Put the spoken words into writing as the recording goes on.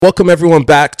Welcome everyone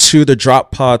back to the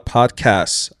Droppod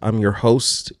podcast. I'm your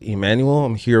host, Emmanuel.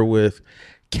 I'm here with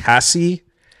Cassie.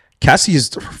 Cassie is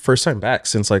the first time back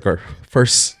since like our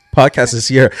first podcast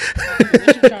this year.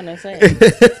 What you trying to say?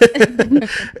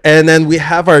 And then we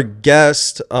have our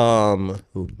guest,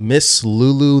 Miss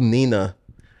Lulu Nina.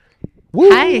 Woo!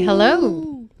 Hi,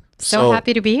 hello. So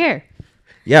happy to be here.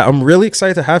 Yeah, I'm really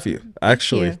excited to have you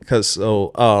actually because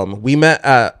we met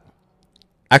at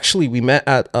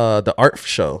the art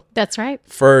show. That's right.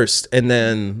 First, and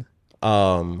then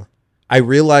I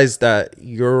realized that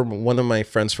you're one of my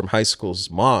friends from high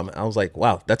school's mom. I was like,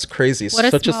 wow, that's crazy. It's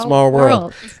such a small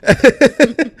world.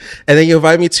 And then you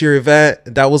invite me to your event.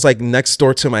 That was like next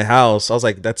door to my house. I was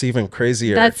like, that's even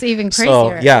crazier.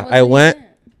 So yeah, I went.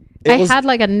 I had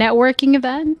like a networking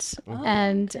event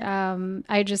and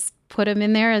I just put him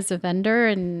in there as a vendor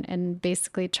and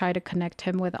basically try to connect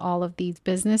him with all of these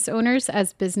business owners.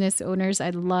 As business owners, I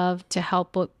love to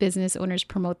help business owners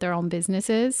promote their own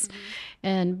businesses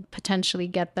and potentially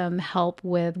get them help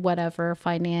with whatever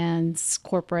finance,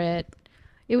 corporate.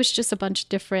 It was just a bunch of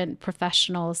different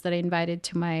professionals that I invited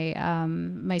to my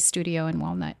my studio in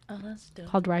Walnut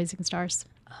called Rising Stars.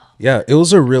 Yeah, it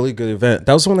was a really good event.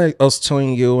 That was the one I was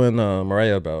telling you and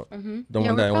Mariah about. The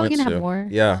one that I went to. Have more.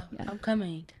 Yeah. I'm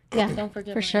coming. Yeah, don't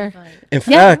forget for sure. In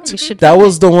fact, that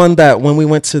was the one that when we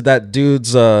went to that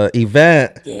dude's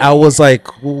event, I was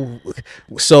like, ooh.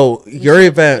 So your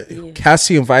event,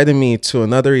 Cassie invited me to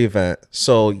another event.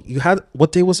 So you had,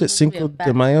 what day was it? Cinco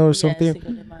de Mayo or something? Cinco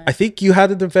de Mayo. I think you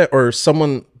had an event or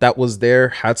someone that was there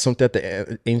had something at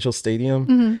the Angel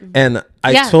Stadium. And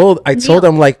I told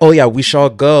them like, oh yeah, we should all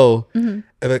go. And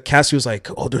Cassie was like,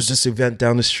 oh, there's this event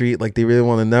down the street. Like they really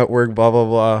want to network, blah, blah,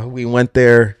 blah. We went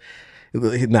there.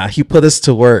 Nah, he put us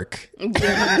to work.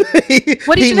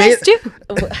 What did you guys do?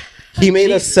 He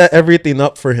made us set everything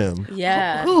up for him.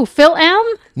 Yeah. Who? Phil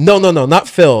M? No, not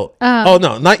Phil. Oh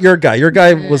no, not your guy. Your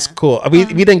guy was cool. We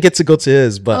didn't get to go to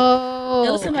his, but it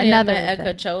was somebody another at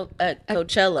Coachella.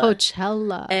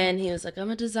 Coachella. And he was like, I'm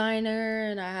a designer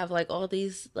and I have like all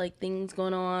these like things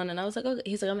going on. And I was like, okay.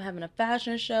 He's like, I'm having a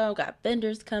fashion show, got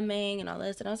vendors coming and all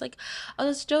this. And I was like, oh,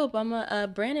 that's dope. I'm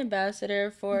a brand ambassador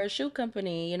for a shoe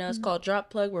company. You know, it's called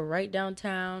Droppod. We're right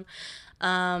downtown.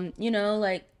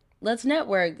 Like, let's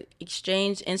network,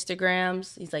 exchange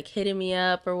Instagrams. He's like hitting me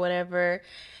up or whatever.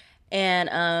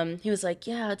 And he was like,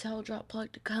 yeah, tell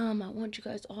Droppod to come. I want you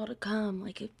guys all to come.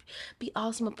 Like, it'd be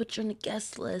awesome. I'll put you on the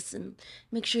guest list and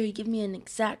make sure you give me an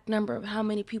exact number of how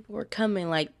many people were coming,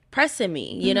 like pressing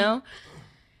me, you know?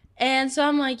 And so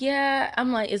I'm like, yeah.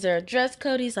 I'm like, is there a dress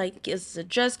code? He's like, is there a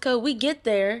dress code? We get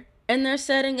there and they're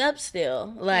setting up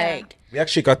still. Like, we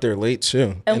actually got there late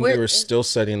too. And we were still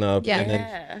setting up. Yeah. And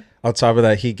then on top of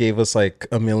that, he gave us like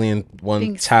a million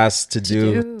tasks to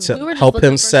do to help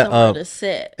him set up. To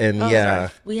sit. And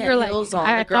we had heels on.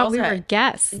 I thought we were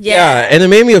guests. Yeah, and it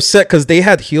made me upset because they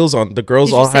had heels on. The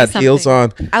girls all had heels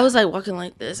on. I was like walking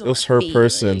like this. It was her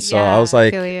person, so I was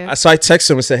like, so I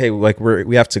texted him and said, "Hey, like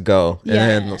we have to go,"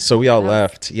 and so we all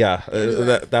left. Yeah,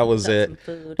 that was it.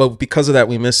 But because of that,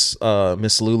 we miss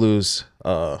Miss Lulu's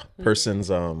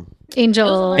person's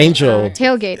Angel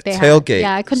tailgate. Tailgate.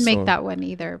 Yeah, I couldn't make that one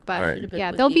either, but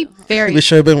they'll be very. We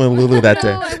should have been with Lulu that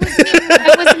day.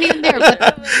 I wasn't even there,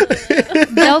 but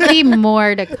there'll be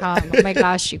more to come. Oh my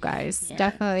gosh, you guys,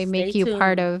 definitely make you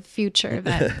part of future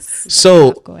events.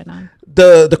 So going on.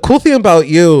 The cool thing about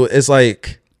you is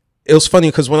like, it was funny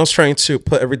because when I was trying to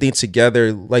put everything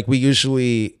together, like when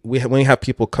we have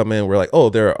people come in, we're like, oh,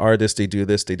 they're artists, they do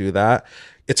this, they do that.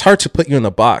 It's hard to put you in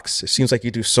a box. It seems like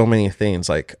you do so many things.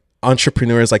 Like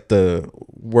entrepreneur is like the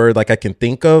word like I can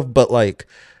think of, but like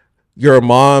you're a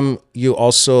mom, you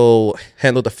also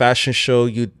handle the fashion show,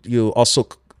 you also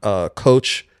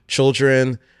coach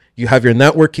children, you have your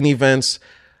networking events.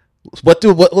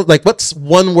 What's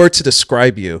one word to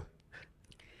describe you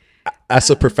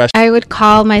as a professional? I would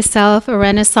call myself a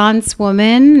Renaissance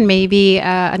woman, maybe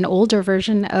an older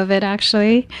version of it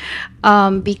actually,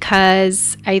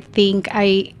 because I think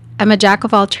I'm a jack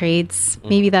of all trades.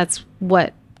 Maybe that's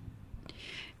what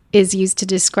is used to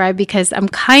describe, because I'm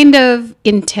kind of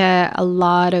into a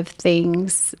lot of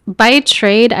things. By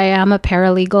trade, I am a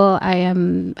paralegal. I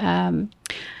am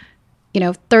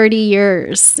 30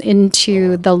 years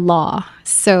into the law.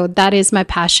 So that is my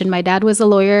passion. My dad was a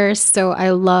lawyer, so I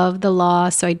love the law.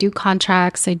 So I do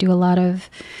contracts. I do a lot of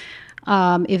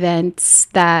events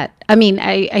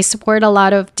I support a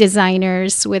lot of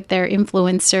designers with their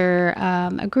influencer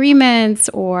agreements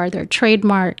or their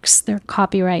trademarks, their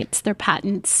copyrights, their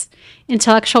patents.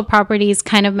 Intellectual property is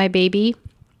kind of my baby.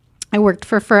 I worked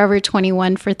for Forever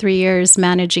 21 for 3 years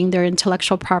managing their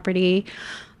intellectual property.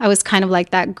 I was kind of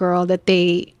like that girl that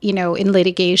they, in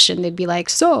litigation, they'd be like,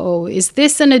 so is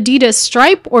this an Adidas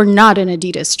stripe or not an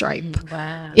Adidas stripe?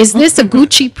 Wow. Is this a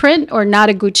Gucci print or not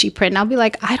a Gucci print? And I'll be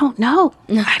like, I don't know.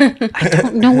 I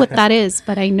don't know what that is,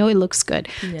 but I know it looks good.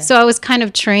 Yeah. So I was kind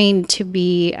of trained to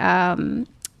be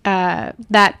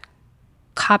that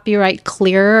copyright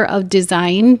clearer of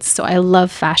design. So I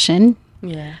love fashion.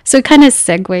 Yeah. So it kind of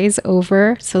segues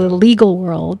over. So the legal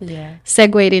world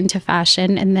segued into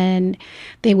fashion, and then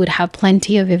they would have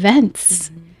plenty of events.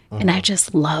 Mm-hmm. And I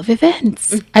just love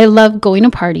events. I love going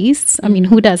to parties. I mean,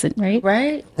 who doesn't, right?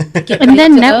 Right. And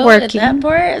then networking. That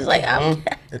part is like,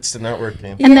 it's the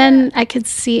networking. And then I could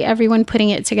see everyone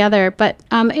putting it together. But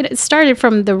it started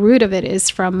from the root of it is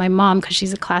from my mom, because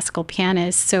she's a classical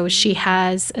pianist. So she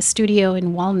has a studio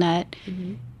in Walnut.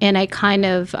 Mm-hmm. And I kind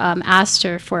of asked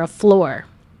her for a floor.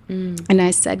 Mm. And I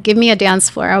said, give me a dance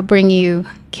floor. I'll bring you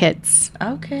kits.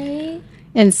 Okay.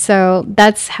 And so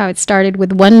that's how it started,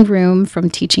 with one room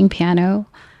from teaching piano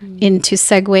into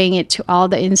segueing it to all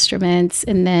the instruments,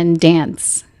 and then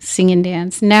dance, sing and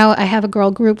dance. Now I have a girl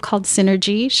group called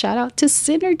Synergy. Shout out to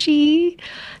Synergy.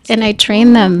 And I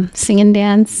train them sing and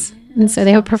dance. And so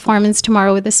they have a performance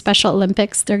tomorrow with the Special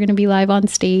Olympics. They're going to be live on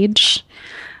stage.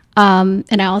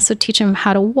 And I also teach them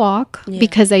how to walk,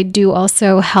 because I do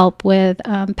also help with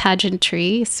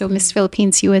pageantry. So Miss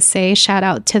Philippines USA, shout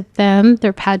out to them.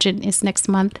 Their pageant is next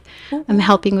month. I'm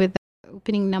helping with the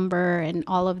opening number and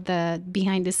all of the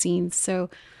behind the scenes. So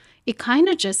it kind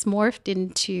of just morphed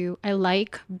into, I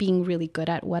like being really good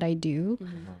at what I do.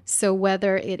 Mm-hmm. So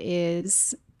whether it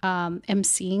is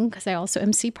emceeing, because I also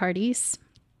MC parties.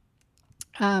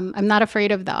 I'm not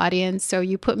afraid of the audience. So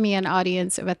you put me an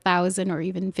audience of 1,000 or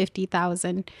even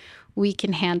 50,000, we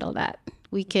can handle that.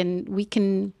 We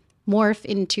can morph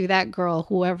into that girl,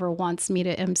 whoever wants me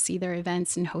to MC their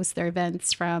events and host their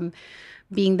events, from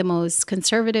being the most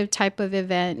conservative type of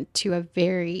event to a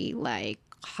very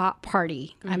hot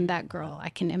party. Mm-hmm. I'm that girl. I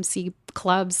can MC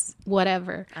clubs,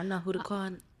 whatever. I know who to call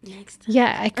next.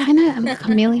 Yeah, I kind of am a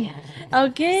chameleon.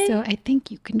 Okay. So I think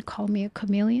you can call me a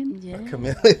chameleon. Yeah. A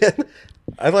chameleon.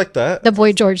 I like that. The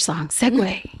Boy George song,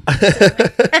 Segway.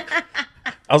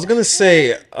 I was gonna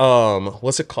say,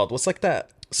 what's it called? What's like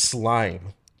that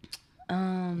slime?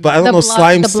 But I don't know,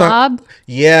 slime. The blob.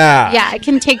 Yeah. Yeah, I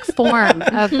can take form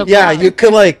of the blob. Yeah, you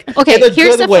could Okay, in a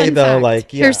here's good a way fun though.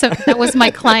 fact. That was my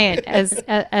client as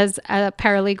a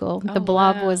paralegal. The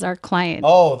blob was our client.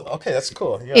 Oh, okay, that's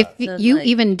cool. Yeah. If you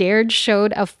even dared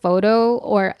showed a photo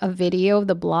or a video of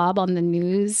the blob on the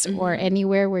news or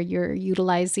anywhere where you're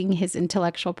utilizing his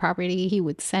intellectual property, he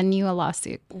would send you a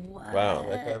lawsuit. Wow.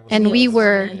 And we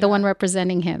were the one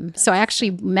representing him. So I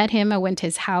actually met him. I went to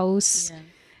his house.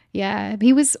 Yeah,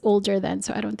 he was older then,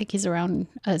 so I don't think he's around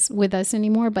with us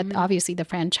anymore. But obviously,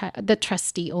 the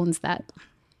trustee owns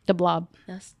the blob.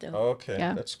 That's dope. Okay,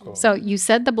 that's cool. So you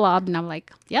said the blob, and I'm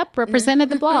like, yep, represented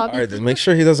the blob. All right, then make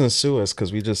sure he doesn't sue us,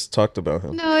 because we just talked about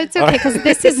him. No, it's okay, because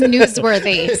this is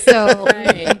newsworthy. So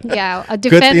yeah, a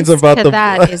defense to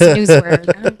that is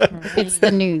newsworthy. It's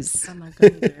the news. Oh my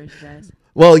goodness,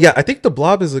 well, yeah, I think the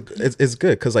blob is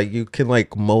good, because you can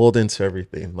mold into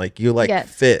everything. You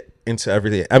fit into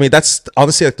everything. I mean, that's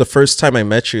honestly the first time I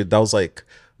met you, that was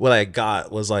what I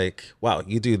got was wow,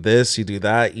 you do this, you do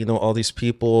that, all these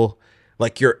people,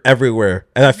 you're everywhere.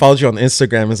 And I followed you on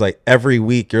Instagram. It's every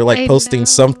week you're posting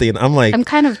something. I'm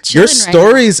kind of chilling. Your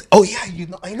stories, right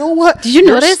now. I know what. Did you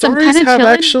notice? I'm kind of chilling.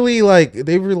 Actually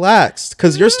they relaxed,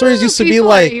 because your stories used to be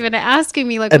even asking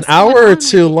me an hour or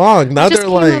two long. Now they're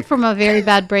came up from a very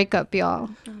bad breakup,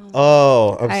 y'all.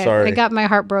 Oh, I'm sorry. I got my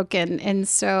heart broken, and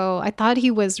so I thought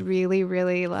he was really,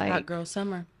 really hot girl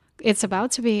summer. It's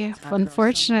about to be.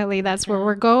 Unfortunately, that's where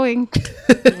we're going.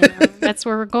 That's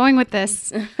where we're going with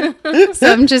this.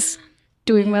 So I'm just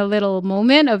doing my little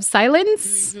moment of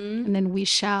silence, and then we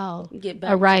shall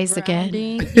arise again.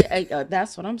 Yeah,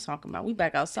 that's what I'm talking about. We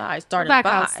back outside.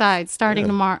 Starting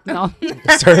tomorrow. No,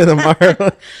 starting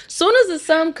tomorrow. Soon as the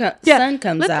sun comes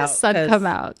out. Let the sun come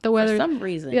out. The weather. For some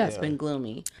reason, it's been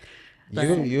gloomy.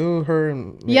 You, her,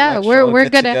 and we're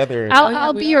gonna.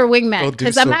 I'll be your wingman,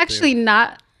 because I'm actually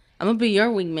not. I'm gonna be your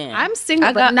wingman. I'm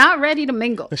single, but not ready to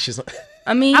mingle. She's not.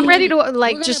 I'm ready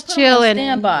to just chill and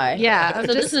standby. Yeah.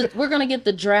 So we're gonna get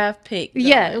the draft pick.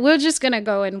 Yeah, we're just gonna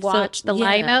go and watch the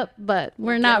lineup, but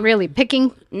we're not really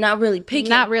picking. not really picking,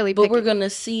 but we're gonna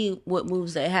see what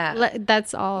moves they have.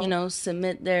 That's all. You know,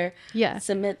 submit their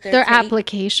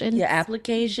applications. Yeah,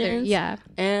 applications. Yeah,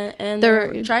 and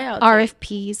their tryout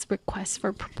RFPs, requests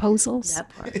for proposals. That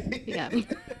part. Yeah,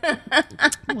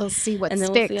 we'll see what and then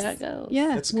sticks. We'll see how it goes. Yeah,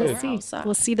 That's we'll good. see. Outside.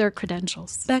 We'll see their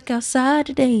credentials. Back outside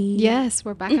today. Yes,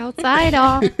 we're back outside.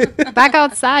 Back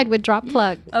outside with Drop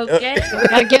Plug. Okay.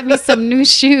 Gotta get me some new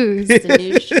shoes. The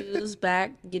new shoes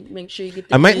back. Make sure you get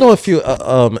the I might know a few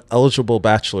eligible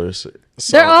bachelors.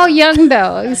 So. They're all young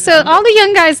though, so all the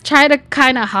young guys try to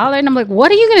kind of holler, and I'm like, "What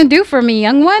are you gonna do for me,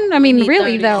 young one?" I mean,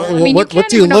 really though. I mean, what you can't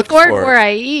do you even look afford for? where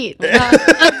I eat.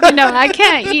 I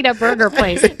can't eat a burger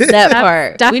place. That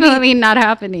part. Definitely not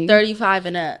happening. 35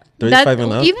 and up. 35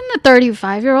 and up. Even the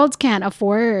 35-year-olds can't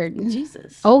afford.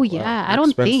 Jesus. Oh yeah, I don't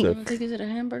expensive. You want to take you to the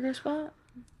hamburger spot?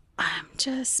 I'm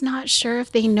just not sure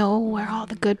if they know where all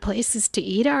the good places to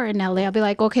eat are in LA. I'll be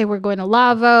like, okay, we're going to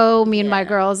Lavo. Me and my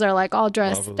girls are like all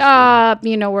dressed up.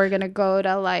 You know, we're going to go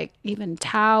to like even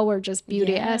Tao or just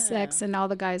Beauty Essex. And all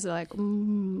the guys are like,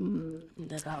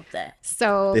 About that.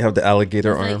 So They have the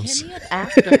alligator Like, arms. hit me up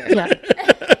after.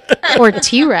 or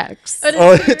T-Rex.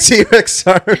 Oh, T-Rex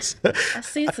arms. I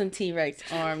seen some T-Rex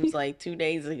arms like 2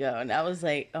 days ago, and I was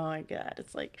like, oh my God,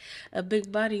 it's like a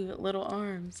big body with little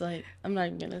arms. Like, I'm not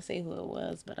even going to say who it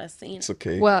was, but I seen It's it.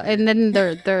 okay. Well, and then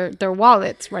their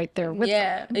wallets right there with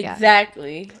Yeah, them.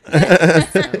 exactly.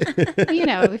 You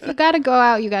know, if you got to go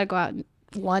out, you got to go out.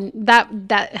 One that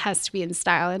has to be in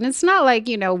style, and it's not like,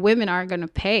 you know, women aren't going to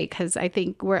pay, because I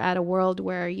think we're at a world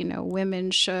where, you know,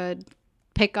 women should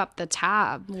pick up the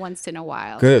tab once in a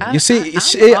while. Good. You see,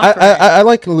 I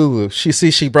like Lulu.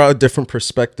 She brought a different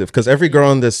perspective, because every girl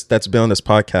on that's been on this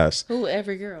podcast. Who,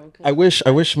 every girl? Okay. I wish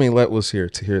Maylette was here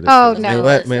to hear this. Oh, no.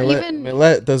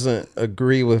 Maylette doesn't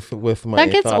agree with my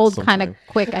That gets thoughts old sometimes. kind of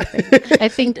quick, I think. I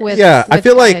think with I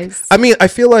feel guys. I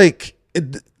feel like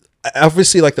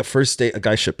obviously, like, the first date, a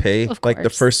guy should pay, like the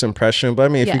course. first impression. But I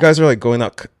mean, if Yeah. you guys are like going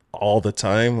out all the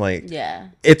time, like, Yeah.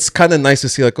 it's kind of nice to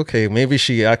see, like, okay, maybe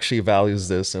she actually values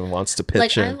this and wants to pitch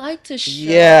Like, in. I like to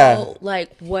show,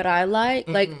 like, what I like.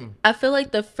 Like, I feel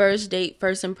like the first date,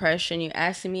 first impression, you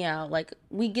asking me out, like,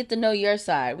 we get to know your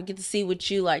side. We get to see what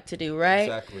you like to do, right?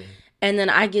 Exactly. And then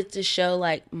I get to show,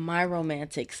 like, my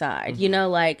romantic side, you know,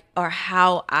 like, or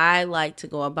how I like to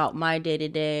go about my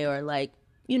day-to-day, or, like,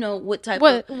 you know, what type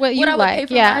What of you what I would like, pay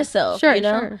for yeah. myself, Sure, you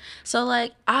know? sure. So,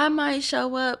 like, I might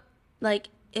show up, like,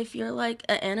 if you're like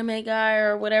an anime guy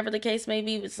or whatever the case may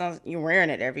be, it's not you're wearing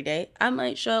it every day. I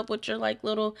might show up with your like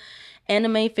little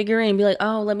anime figurine and be like,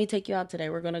 oh, let me take you out today.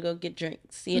 We're gonna go get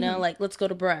drinks. You know, like, let's go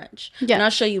to brunch. Yeah. And I'll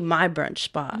show you my brunch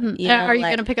spot. You know, Are you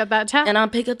like, going to pick up that tab? and I'll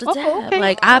pick up the tab. okay.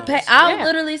 Like, I pay. I'll Yeah.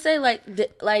 literally say like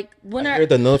when I hear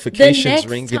the notifications next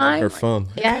ringing on her time- phone.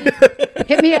 Yeah.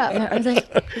 Hit me up. I was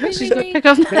like, She's going to pick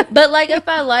up that. but like, if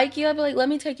I like you, I'll be like, let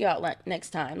me take you out like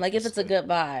next time. Like, if it's a good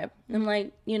vibe, I'm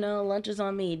like, you know, lunch is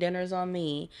on me, dinner's on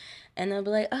me, and they'll be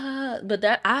like, but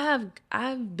that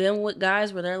I've been with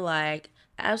guys where they're like,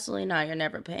 absolutely not, you're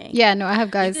never paying. Yeah, no, I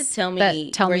have guys You could tell me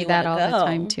that tell where me you that wanna all the go.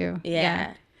 time too.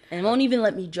 Yeah. And won't even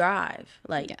let me drive.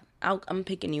 Like, I'm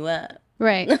picking you up.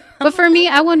 Right. But for me,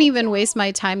 I won't even waste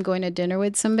my time going to dinner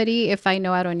with somebody if I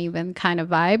know I don't even kind of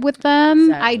vibe with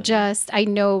them. Exactly. I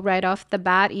know right off the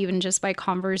bat, even just by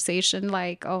conversation,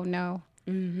 like, oh no,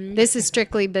 this is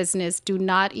strictly business. Do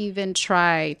not even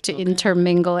try to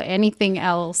intermingle anything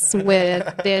else with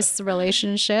this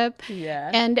relationship.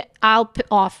 Yeah. And I'll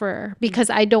offer, because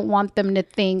I don't want them to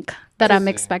think that I'm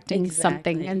expecting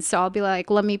something. Exactly. And so I'll be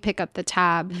like, let me pick up the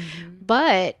tab.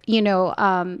 But, you know,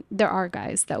 there are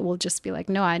guys that will just be like,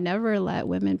 no, I never let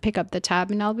women pick up the tab.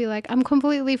 And I'll be like, I'm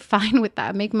completely fine with that.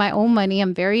 I make my own money.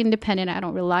 I'm very independent. I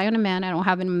don't rely on a man. I don't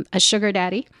have a sugar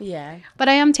daddy. Yeah. But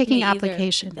I am taking Me either.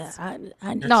 applications. Yeah,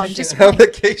 No, I'm just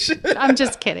Application. I'm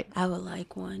just kidding. I would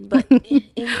like one, but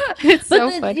It's so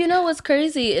funny. you know what's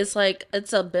crazy? It's like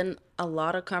been a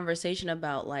lot of conversation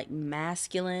about like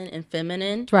masculine and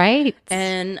feminine, Right.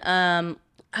 and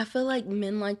I feel like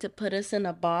men like to put us in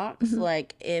a box.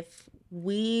 Like, if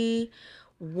we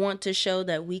want to show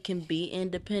that we can be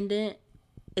independent,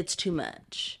 it's too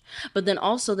much. But then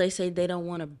also they say they don't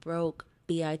want a broke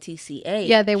BITCA.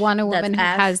 Yeah, they want a woman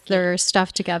that's who has asking. their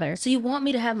stuff together. So you want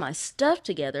me to have my stuff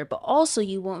together, but also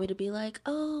you want me to be like,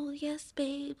 oh, yes,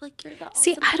 babe, like, you're the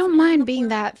See, awesome I don't man in mind the being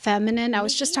world. that feminine. I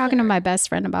was just talking to my best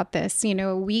friend about this. You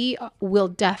know, we will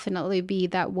definitely be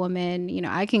that woman. You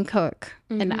know, I can cook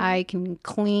and I can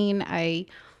clean. I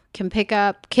can pick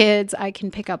up kids. I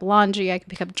can pick up laundry. I can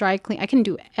pick up dry clean. I can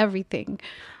do everything.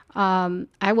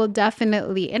 I will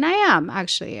definitely, and I am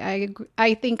actually.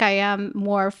 I think I am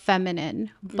more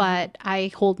feminine, but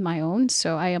I hold my own.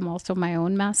 So I am also my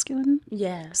own masculine.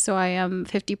 Yeah. So I am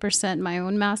 50% my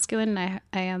own masculine. I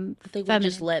am I think we feminine.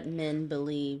 just let men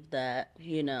believe that,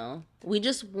 we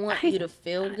just want you to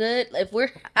feel good. I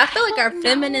feel like our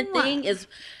feminine thing is,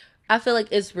 I feel like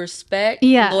it's respect,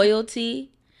 Yeah. loyalty,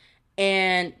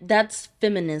 and that's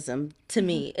feminism to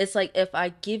me. It's like if I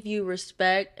give you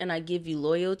respect and I give you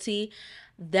loyalty,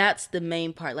 that's the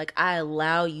main part. Like I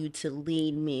allow you to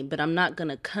lead me, but I'm not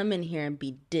gonna come in here and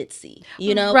be ditzy,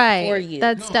 for Right. you.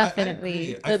 That's No, I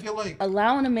definitely. agree. I feel like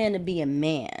Allowing a man to be a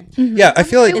man yeah, I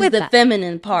feel okay like is with the that.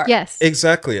 feminine part. Yes.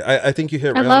 exactly. I think you hit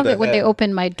I around love the it when they head.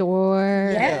 open my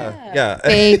door. Yeah. Yeah.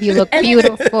 Babe, you look And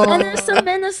beautiful. and there's some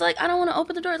men that's like, I don't want to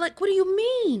open the door. Like, what do you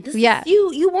mean? This Yeah. is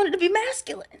you. You wanted to be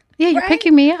masculine. Yeah, you're right?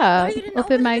 picking me Why up. you didn't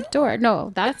Open my door.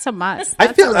 No, that's a must. I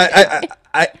That's feel a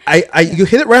must. you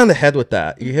hit it right on the head with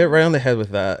that. You hit it right on the head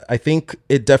with that. I think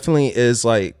it definitely is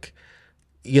like,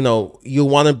 you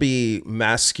want to be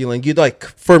masculine. You like,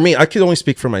 for me, I could only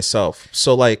speak for myself.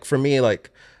 So like for me, like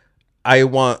I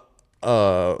want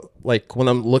like when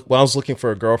I was looking for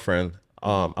a girlfriend,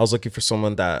 I was looking for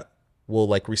someone that will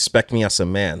like respect me as a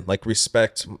man, like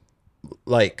respect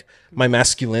like my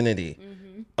masculinity.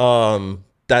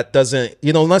 That doesn't,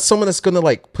 not someone that's gonna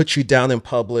like put you down in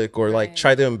public or like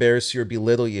try to embarrass you or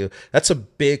belittle you. That's a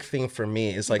big thing for me.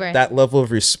 Is like Right. that level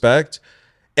of respect.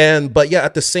 But yeah,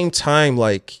 at the same time,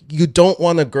 like you don't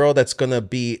want a girl that's gonna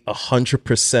be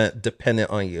 100% dependent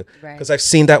on you. Right. Because I've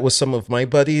seen that with some of my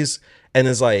buddies, and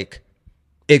it's like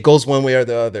it goes one way or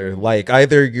the other. Like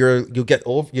either you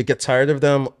get tired of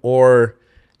them, or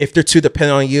if they're too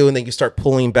dependent on you and then you start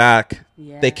pulling back,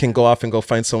 they can go off and go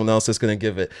find someone else that's going to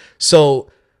give it. So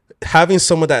having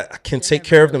someone that can take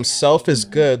care of themselves is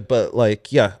good, but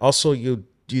like yeah, also you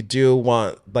do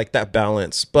want like that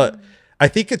balance. But I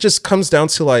think it just comes down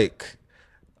to like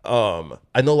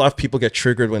I know a lot of people get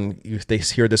triggered when they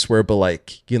hear this word, but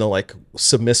like like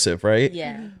submissive, right?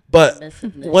 Yeah. But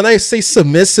Submissiveness. when I say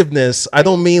submissiveness, I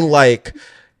don't mean like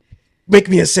make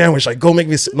me a sandwich, like go make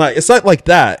me. Like, it's not like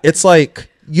that. It's like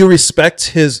you respect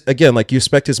his you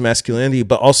respect his masculinity,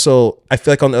 but also I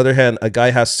feel like on the other hand, a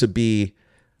guy has to be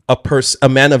a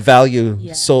man of value,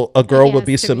 Yeah. so a girl He will has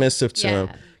be to be- submissive to him.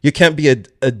 yeah. You can't be a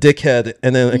dickhead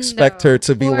and then expect her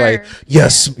to be Or- like,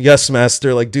 yes,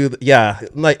 master, like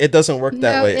like it doesn't work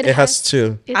that No, way. It has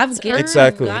to. I've given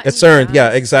Exactly. gotten It's earned. Yeah,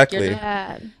 guys, like, exactly.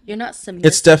 Yeah. You're not submissive.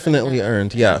 It's definitely enough.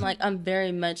 earned, And yeah. I'm like, I'm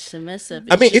very much submissive.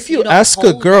 I It's mean, just if you don't ask a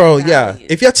hold that girl, value.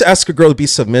 if you have to ask a girl to be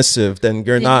submissive, then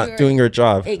you're not you're- doing your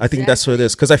job. I think that's what it Exactly.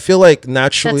 is. Because I feel like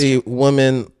naturally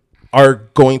women are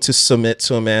going to submit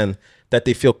to a man that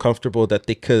they feel comfortable, that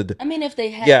they could. I mean, if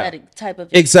they had Yeah. that type of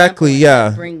Exactly, example and yeah.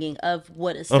 upbringing of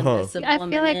what a submissive I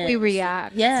woman feel like we is.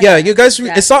 react. Yeah, You guys. It's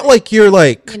not exactly. like you're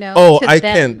like, You know, oh, to I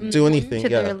them, can't do anything. to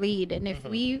Yeah. their lead. And if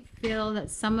we feel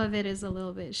that some of it is a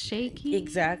little bit shaky,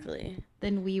 Exactly.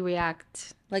 then we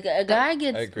react. Like a guy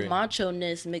gets agree.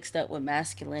 macho-ness mixed up with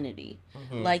masculinity.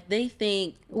 Like they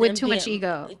think With them too much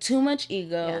ego. Too much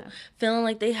ego. Yeah. Feeling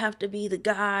like they have to be the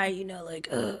guy, like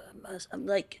I'm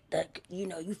like that,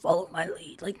 you follow my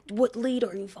lead. Like what lead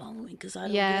are you following? Because I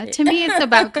don't Yeah, get it. to me, it's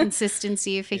about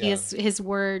consistency. If his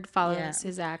word follows Yeah.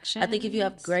 his action, I think if you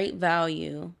have great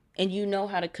value and you know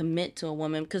how to commit to a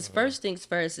woman, because first things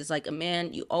first is like a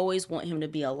man, you always want him to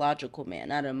be a logical man,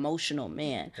 not an emotional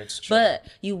man. That's true. But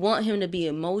you want him to be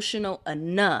emotional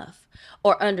enough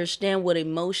or understand what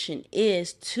emotion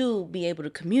is to be able to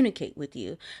communicate with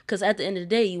you. Because at the end of the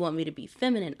day, you want me to be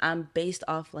feminine. I'm based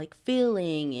off like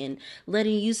feeling and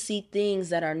letting you see things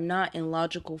that are not in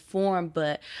logical form,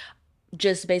 but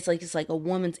just basically it's like a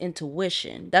woman's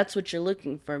intuition. That's what you're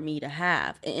looking for me to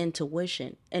have, an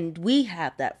intuition. And we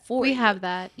have that for you. we have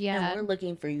that. And Yeah, we're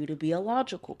looking for you to be a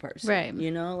logical person. Right.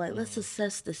 Like let's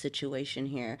assess the situation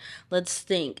here. Let's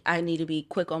think. I need to be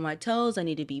quick on my toes. I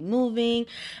need to be moving.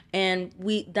 And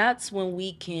that's when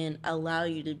we can allow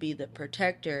you to be the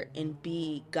protector and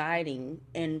be guiding,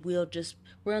 and we're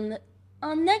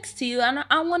next to you. And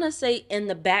I want to say in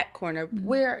the back corner,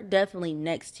 we're definitely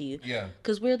next to you. Yeah.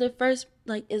 Because we're the first,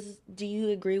 do you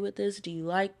agree with this? Do you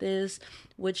like this?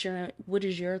 What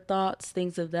is your thoughts?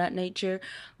 Things of that nature.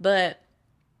 But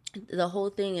the whole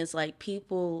thing is like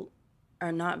people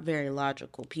are not very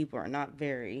logical. People are not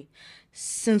very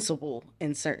sensible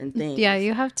in certain things. yeah.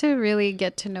 You have to really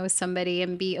get to know somebody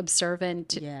and be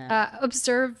observant. Yeah.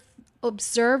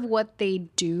 Observe what they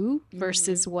do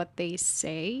versus what they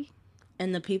say.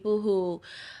 And the people who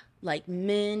like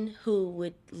men who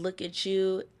would look at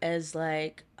you as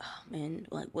like, oh man,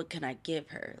 like what can I give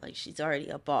her? Like she's already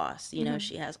a boss, you know,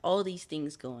 she has all these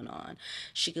things going on.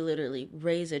 She could literally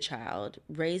raise a child,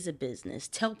 raise a business,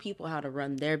 tell people how to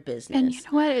run their business. And you know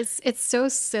what? It's so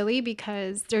silly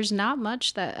because there's not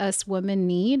much that us women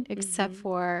need except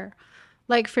for,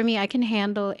 like for me, I can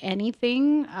handle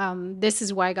anything. This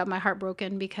is why I got my heart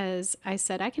broken, because I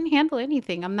said I can handle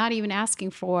anything. I'm not even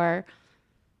asking for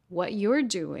what you're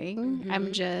doing.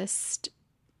 I'm just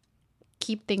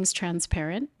keep things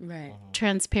transparent. Right.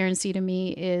 Transparency to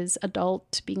me is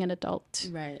being an adult.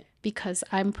 Right. Because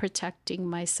I'm protecting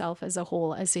myself as a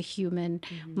whole, as a human,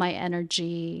 my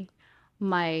energy,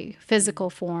 my physical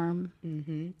form,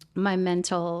 my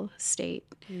mental state.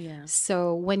 Yeah.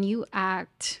 So when you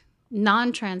act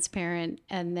non-transparent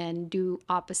and then do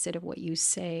opposite of what you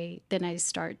say, then I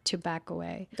start to back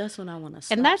away. That's when I want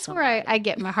to. And that's where I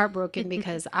get my heart broken,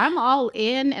 because I'm all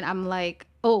in and I'm like,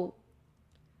 oh,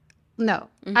 no,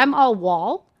 I'm all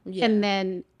wall. Yeah. And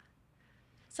then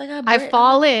it's like I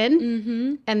fall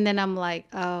in and then I'm like,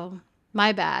 oh,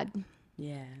 my bad.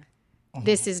 Yeah.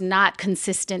 This is not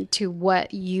consistent to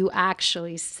what you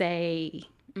actually say.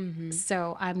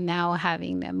 So I'm now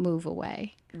having them move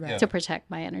away to protect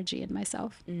my energy and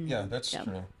myself. Yeah, that's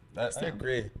true. I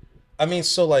agree. I mean,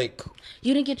 so like,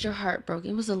 you didn't get your heart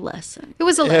broken. It was a lesson. It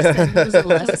was a lesson. It was a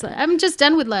lesson. I'm just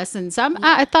done with lessons.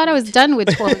 I thought I was done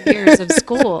with 12 years of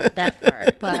school. That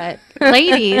part. But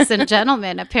ladies and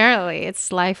gentlemen, apparently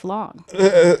it's lifelong.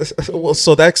 Well,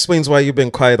 so that explains why you've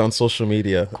been quiet on social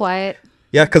media. Quiet.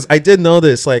 Yeah, because I did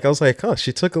notice. Like, I was like, oh,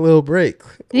 she took a little break.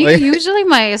 Like, Usually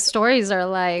my stories are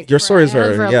like your stories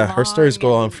are, forever her stories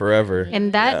go on forever.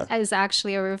 And that is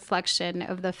actually a reflection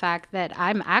of the fact that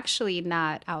I'm actually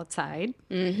not outside.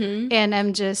 And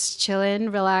I'm just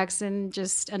chilling, relaxing,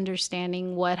 just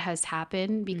understanding what has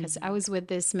happened, because I was with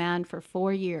this man for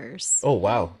 4 years. Oh,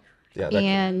 wow. Yeah,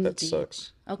 And- that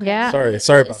sucks. Okay. Yeah. Sorry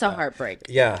about It's a that. heartbreak.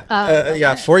 Yeah.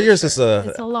 Yeah, 4 years is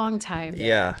It's a long time.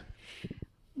 yeah.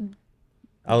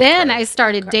 Then I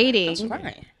started dating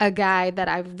Right. a guy that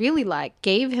I really liked,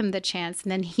 gave him the chance,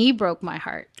 and then he broke my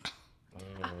heart.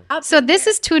 So this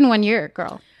is 2 in 1 year,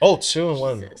 girl. Oh, 2 and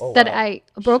 1. Oh, That wow. I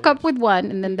broke up with one,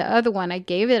 and then the other one I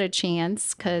gave it a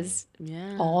chance, because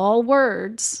Yeah. all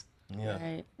words, Yeah.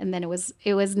 Right. and then it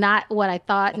was not what I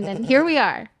thought, and then here we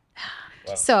are.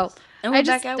 So And we're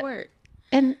back at work.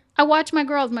 and I watch my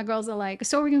girls. My girls are like,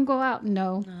 "So we're gonna go out?"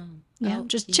 No. Yeah, Oh,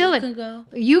 just you chilling. can go.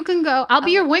 You can go. I'll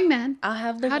be your wingman. I'll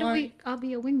have the How do one. we? I'll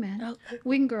be a wingman. Oh,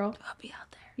 Wing girl. I'll be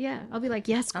out there. Yeah, I'll be like,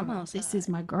 yes, I'm girl, this outside. is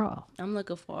my girl. I'm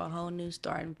looking for a whole new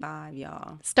starting 5,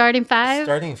 y'all. Starting 5.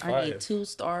 Starting I need 5. 2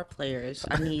 star players.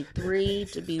 I need 3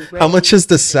 to be ready. How much is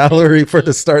the salary for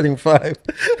the starting 5?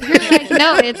 You're like,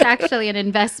 no, it's actually an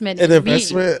investment. An in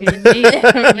investment? Me. In me,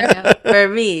 you know? for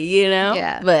me, you know?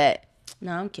 Yeah. But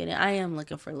no, I'm kidding. I am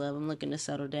looking for love. I'm looking to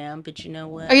settle down. But you know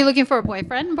what? Are you looking for a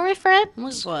boyfriend? Boyfriend? I'm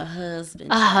looking for a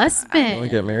husband. A husband? Want to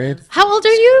get married? How old are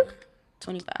you?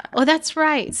 25. Oh, that's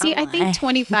right. See, I think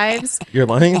 25's. You're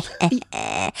lying?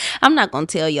 I'm not gonna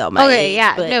tell y'all my Okay, age,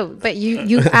 yeah, but no, but you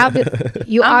you I'm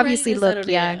obviously ready to look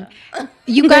settle young. down.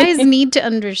 You guys need to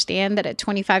understand that at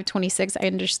 25, 26, I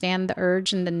understand the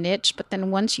urge and the niche, but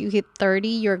then once you hit 30,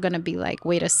 you're going to be like,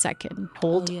 wait a second,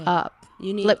 hold up.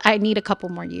 You need Look, I need a couple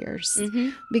more years,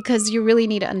 because you really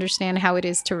need to understand how it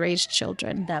is to raise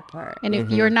children. that part. And if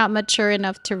you're not mature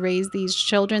enough to raise these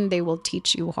children, they will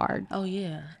teach you hard. Oh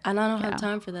yeah, and I don't have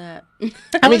time for that.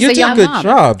 I mean, was you a did a young good mom.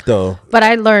 job, though. But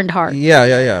I learned hard. Yeah.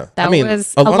 That I mean,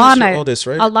 was Alana's your oldest,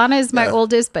 right? Alana is my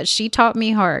oldest, but she taught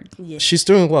me hard. She's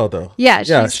doing well, though. Yeah,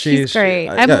 she's great.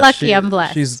 I'm lucky, I'm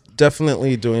blessed. She's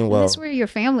definitely doing well. That's where your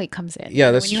family comes in. Yeah,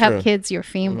 that's when you true. have kids, your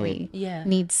family Yeah.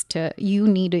 needs to. You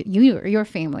need it. Your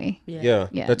family. Yeah,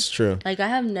 Yeah. that's true. Like I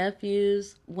have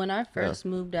nephews. When I first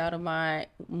moved out on my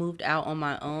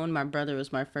own, my brother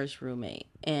was my first roommate,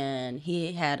 and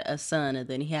he had a son, and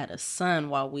then he had a son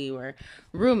while we were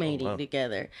roommating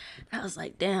together. I was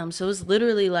like, damn. So it's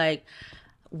literally like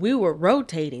we were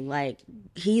rotating. Like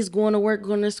he's going to work,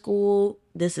 going to school.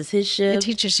 This is his It shift.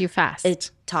 teaches you fast.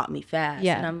 It taught me fast.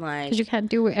 Yeah. And I'm like, because you can't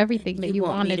do everything that you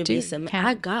want to do.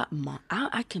 I got mom.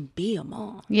 I can be a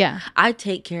mom. Yeah. I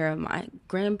take care of my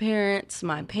grandparents,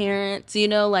 my parents, you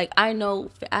know, like I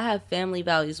know I have family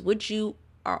values. What you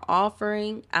are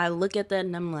offering, I look at that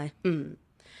and I'm like,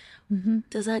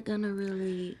 does that gonna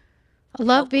really? I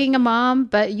love being a mom,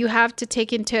 but you have to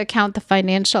take into account the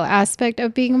financial aspect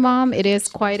of being a mom. It is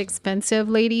quite expensive,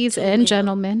 ladies and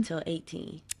gentlemen. Till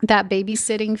 18. That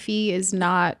babysitting fee is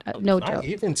not no Not joke.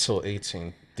 even till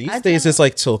 18. These days it's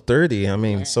like till 30. I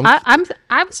mean, some I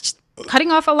was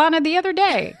cutting off Alana the other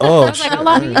day. Oh, I was like,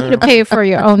 Alana, you need to pay for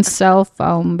your own cell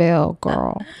phone bill,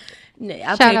 girl. I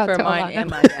Shout pay out for to mine Alana. and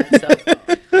my dad's cell phone.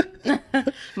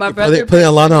 My brother putting pays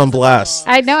Alana for on his blast.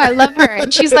 phone. I know, I love her.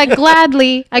 And she's like,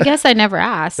 gladly. I guess I never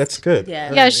asked. That's good.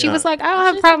 yeah, she was like, I don't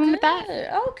have a She's problem like, with that.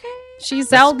 "Good, okay. She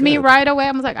zelled me good. right away.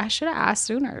 I was like, I should have asked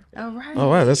sooner. All right. Oh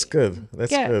wow, that's good.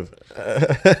 That's Yeah. good.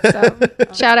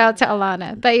 So shout out to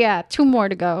Alana. But yeah, 2 more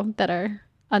to go that are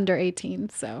under 18.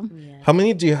 So How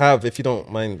many do you have, if you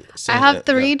don't mind I saying have it?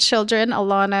 3 children,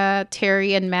 Alana,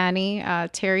 Terry, and Manny.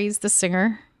 Terry's the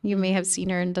singer. You may have seen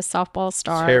her in the Softball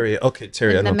Star. Terry. Okay,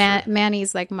 Terry. I And know the Terry.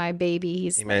 Manny's like my baby.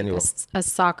 He's like Emmanuel. a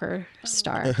soccer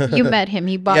star. You met him.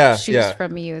 He bought Yeah, shoes yeah.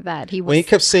 from you that he was. When you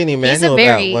kept saying Emmanuel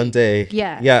very- that one day,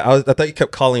 yeah. I thought you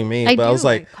kept calling me, I but do. I was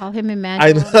like, call him I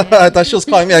Emmanuel. know, I thought she was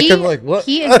calling me. I He, kept like, what?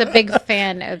 he is a big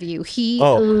fan of you. He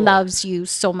Oh, cool. loves you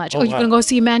so much. Oh, you're wow. gonna go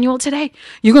see Emmanuel today?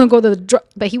 You're gonna go to the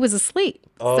but he was asleep,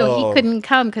 so Oh. he couldn't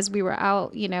come because we were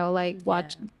out, like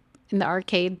watch in the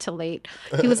arcade till late.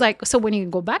 He was like, so when you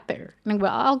go back there? And I go,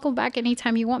 I'll go back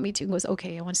anytime you want me to. He goes,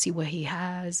 okay, I want to see what he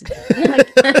has. I'm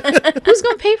like, who's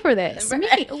gonna pay for this? Me.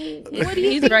 What do you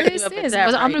He's think writing this up a is? tab I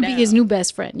goes, I'm right gonna be now. his new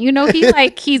best friend.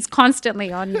 He's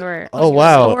constantly on your Oh, your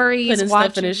wow. stories, Putting stuff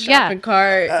watching. in his Yeah. shopping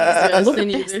cart. Look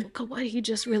Send at you this. the- Look at what he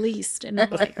just released. And I'm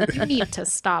like, you need to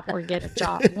stop or get a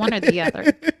job, one or the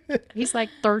other. He's like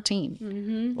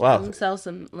 13. Wow. Sell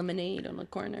some lemonade on the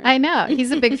corner. I know.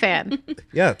 He's a big fan.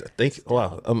 Yeah, thank you.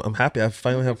 Wow, I'm happy. I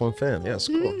finally have one fan. Yeah, it's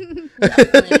cool.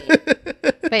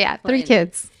 But yeah, 3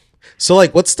 kids. So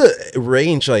like, what's the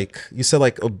range? Like you said,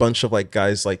 like a bunch of like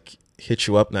guys like hit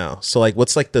you up now. So like,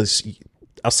 what's like this?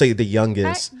 I'll say the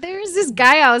youngest. There's this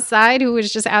guy outside who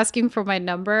was just asking for my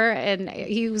number, and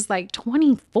he was like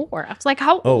 24. I was like,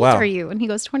 how old wow. are you? And he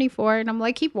goes, 24. And I'm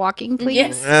like, keep walking, please.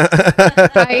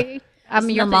 Yes. I'm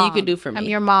your nothing you mom. can do for I'm me.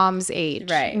 your mom's age.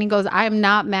 Right. And he goes, I'm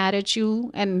not mad at you.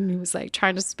 And he was like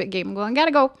trying to spit game. I'm going,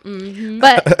 gotta go.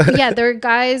 But yeah, there are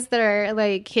guys that are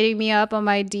like hitting me up on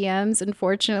my DMs,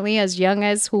 unfortunately, as young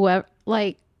as whoever,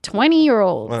 like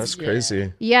 20-year-olds. Wow, that's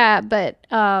crazy. Yeah, but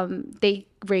they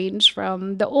range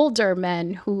from the older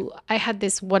men who I had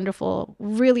this wonderful,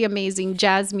 really amazing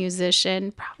jazz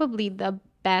musician, probably the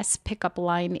best pickup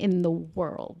line in the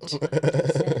world.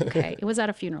 Okay, it was at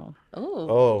a funeral.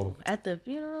 Oh. At the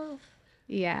funeral.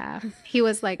 Yeah, he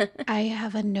was like, I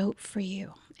have a note for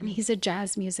you. And he's a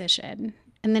jazz musician.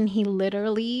 And then he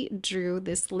literally drew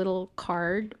this little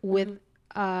card with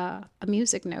a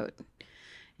music note.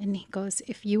 And he goes,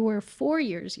 if you were 4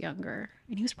 years younger,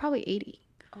 and he was probably 80.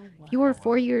 If you were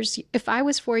 4 years, if I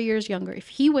was 4 years younger, if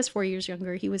he was 4 years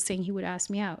younger, he was saying he would ask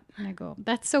me out. And I go,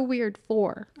 that's so weird.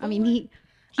 4. I mean,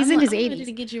 he's in his I'm ready 80s.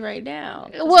 to get you right now.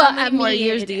 Well, How many more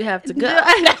years do you have to go?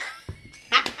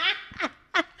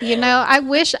 I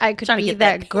wish I could Trying to be get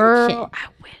that that girl. I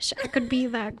wish I could be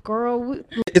that girl.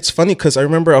 It's funny because I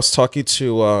remember I was talking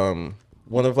to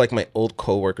one of like my old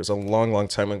coworkers a long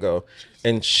time ago,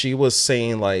 and she was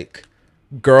saying like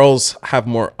girls have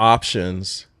more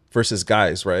options versus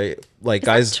guys, right? Like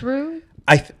guys. True.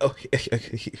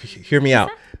 Hear me out.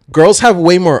 Girls have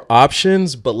way more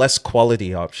options, but less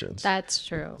quality options. That's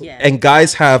true. Yeah. And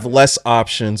guys have less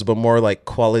options, but more like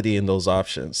quality in those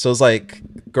options. So it's like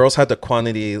girls have the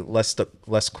quantity, less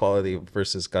quality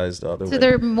versus guys the other So way.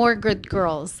 there are more good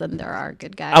girls than there are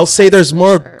good guys. I'll say there's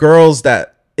more girls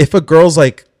that if a girl's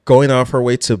like going off her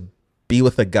way to be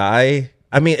with a guy,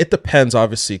 I mean, it depends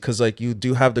obviously, because like you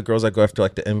do have the girls that go after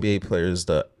like the NBA players,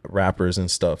 the rappers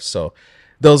and stuff. So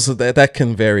those that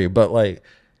can vary, but like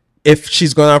if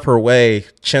she's going off her way,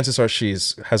 chances are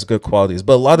has good qualities.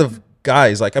 But a lot of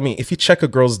guys, like, I mean, if you check a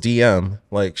girl's DM,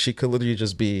 like she could literally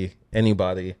just be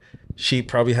anybody. She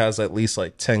probably has at least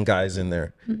like 10 guys in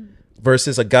there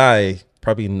versus a guy,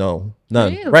 probably none.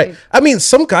 Really? Right. I mean,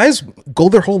 some guys go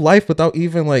their whole life without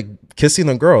even like kissing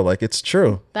a girl. Like it's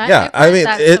true. I've I read mean,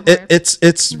 that somewhere.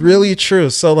 it's really true.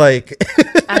 So like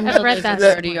I know read there's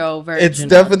that a 30-year-old virgin. it's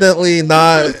definitely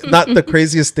not the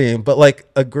craziest thing, but like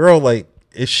a girl, like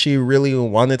if she really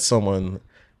wanted someone,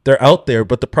 they're out there.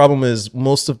 But the problem is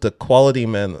most of the quality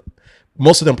men,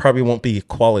 most of them probably won't be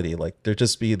quality. Like they'll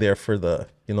just be there for the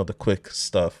the quick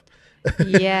stuff.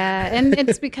 Yeah, and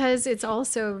it's because it's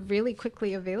also really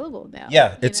quickly available now.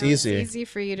 Yeah, it's easy. It's easy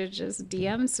for you to just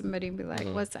DM somebody and be like,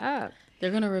 "What's up?"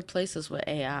 They're gonna replace us with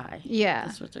AI. Yeah.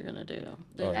 That's what they're gonna do. Oh,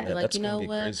 They're yeah, like, that's you gonna know be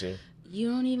what? crazy. You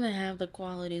don't even have the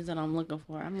qualities that I'm looking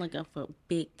for. I'm looking for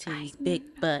big titties, big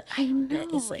butt. I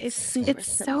That know. is like super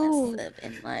It's so. submissive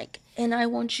and like, and I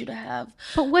want you to have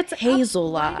But what's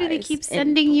hazel up? Why do they eyes keep and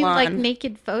sending you like blonde.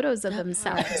 naked photos of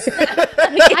themselves?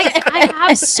 I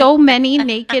have so many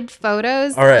naked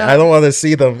photos. All right, I don't want to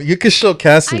see them. You can show I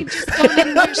Cassie. just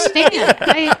don't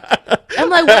understand. I'm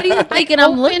like, what are you thinking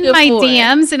I'm looking Open my for?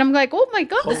 DMs and I'm like, oh my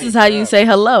god, This is how you say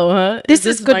hello, huh? this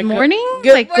is good my morning.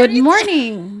 Good Like good morning.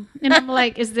 morning, and I'm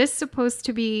like, is this supposed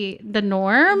to be the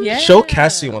norm? Yeah. Show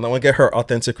Cassie one. I want to get her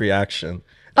authentic reaction.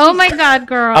 Oh my god,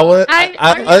 girl. I want.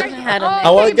 had a I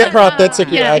want to get her authentic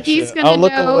Yeah, reaction. he's gonna I'll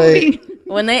look know. away.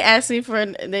 When they ask me for,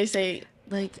 they say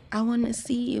like, I want to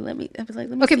see you. Let me. I was like,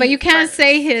 let me. Okay, see but you can't first.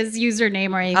 say his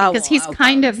username or anything I because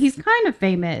won't, he's kind of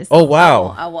famous. Oh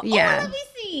wow. I want. Yeah. Oh, let me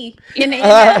see. in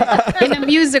a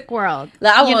music world.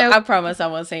 Like, I you won't. know, I promise I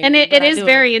won't say. and anything, it but I is do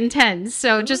very intense.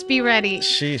 So just be ready.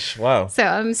 Sheesh. Wow. So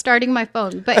I'm starting my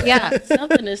phone, but yeah,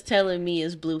 Something is telling me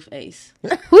is Blueface.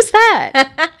 who's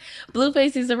that?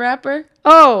 Blueface is a rapper.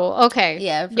 Oh, okay.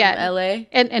 Yeah, from LA.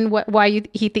 And what? Why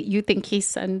you think he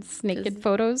sends naked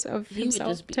photos of He would himself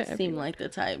just to seem everyone? like the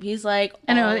type. He's like,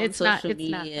 I know, all on it's not- social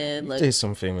it's not media. You've Like, dated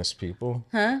some famous people.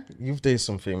 huh? You've dated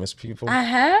some famous people. I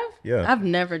have. Yeah. I've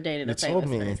never dated You a told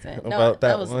famous me person. about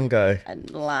that one guy.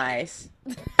 Lies.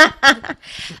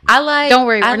 I like. Don't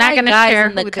worry, I we're not like gonna guys share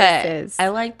in the who this cut. is. I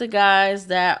like the guys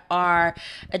that are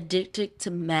addicted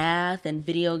to math and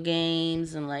video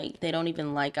games, and like they don't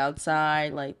even like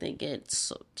outside. Like they get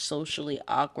socially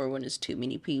awkward when there's too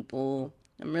many people.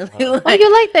 I'm really like. Oh,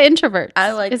 you like the introverts.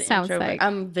 I like it the sounds introvert. like.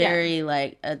 I'm very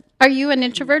like a Are you an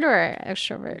introvert or an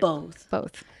extrovert? both.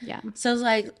 Both. Yeah. So it's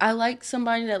like I like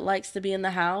somebody that likes to be in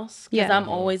the house because Yeah. I'm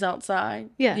always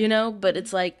outside. Yeah. You know, but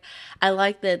it's like I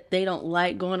like that they don't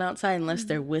like going outside unless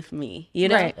they're with me. You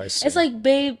know, Right. I see. it's like,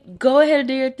 babe, go ahead and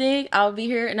do your thing. I'll be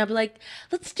here, and I'll be like,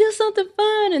 let's do something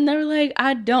fun. And they're like,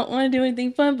 I don't want to do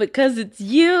anything fun because it's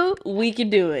you. We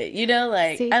can do it. You know,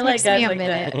 like See, it I like takes guys me a like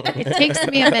minute. that. It takes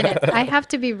me a minute. I have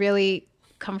to be really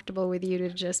comfortable with you to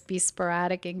just be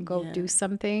sporadic and go do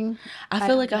something. I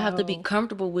feel like I have to be know.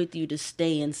 comfortable with you to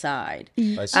stay inside.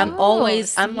 I see. I'm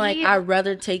like, see? I'd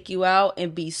rather take you out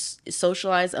and be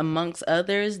socialized amongst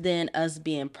others than us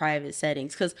be in private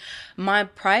settings. Because my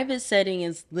private setting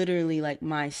is literally like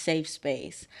my safe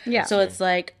space. Yeah. So it's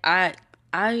like, I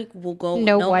will go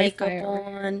No no makeup Wi-Fi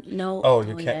or- on. No. Oh,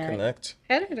 you can't yeah. connect.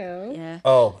 I don't know. Yeah.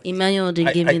 Oh, Emmanuel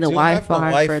didn't give me the do have the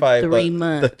Wi-Fi for 3 but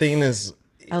months. the thing is,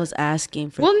 I was asking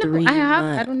for Well, no, 3 I have.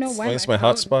 months. I don't know why. it's my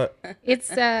hotspot. It's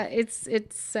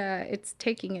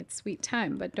taking its sweet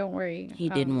time, but don't worry. He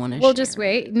didn't wanna We'll share just it.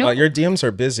 wait. No, Your DMs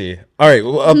are busy. All right,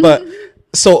 well, but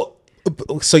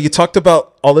so you talked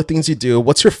about all the things you do.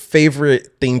 What's your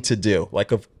favorite thing to do?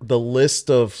 Like of the list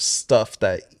of stuff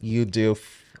that you do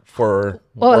for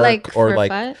or work like or for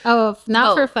like fun. Oh,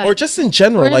 not for fun. or just in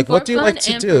general. Like For what do you fun like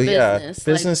to and do? for Yeah, business.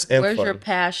 business Like, and where's fun. your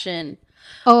passion?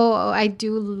 Oh, I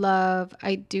do love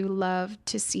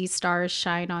to see stars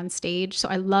shine on stage. So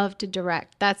I love to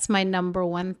direct. That's my number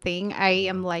one thing. I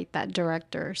am like that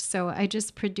director. So I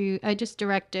just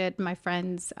directed my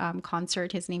friend's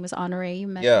concert. His name was Honore. You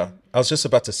met Yeah, him. I was just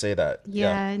about to say that.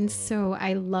 Yeah, and so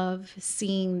I love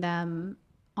seeing them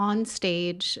on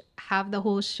stage, have the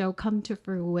whole show come to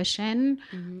fruition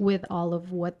with all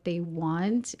of what they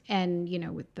want, and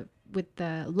with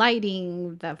the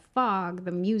lighting, the fog,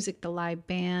 the music, the live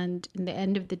band. In the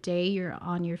end of the day, you're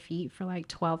on your feet for like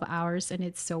 12 hours, and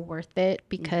it's so worth it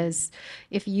because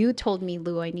if you told me,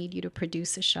 Lou, I need you to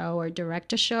produce a show or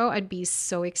direct a show, I'd be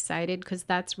so excited because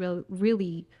that's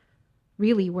really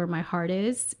where my heart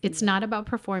is. It's not about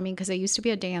performing because I used to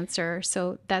be a dancer.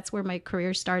 So that's where my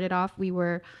career started off. We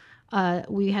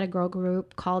had a girl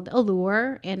group called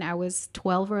Allure, and I was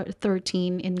 12 or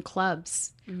 13 in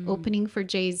clubs opening for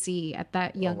Jay-Z at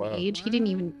that young age. He didn't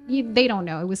even, they don't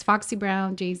know. It was Foxy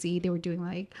Brown, Jay-Z. They were doing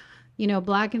like,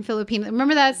 Black and Filipino.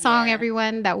 Remember that song,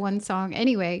 everyone? That one song.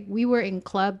 Anyway, we were in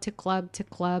club to club to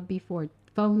club before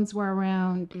phones were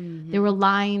around. There were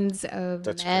lines of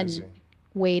That's men crazy.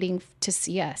 waiting to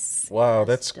see us Wow,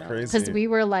 that's crazy. because we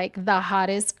were like the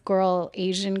hottest girl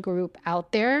Asian group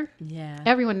out there. Yeah.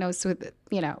 Everyone knows who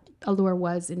Allure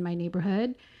was in my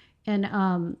neighborhood, and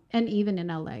even in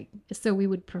LA. So we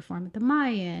would perform at the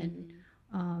Mayan,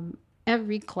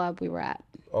 every club we were at,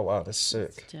 Oh wow, that's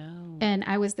sick. Dope. and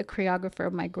I was the choreographer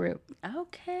of my group.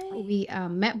 Okay. We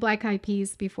met Black Eyed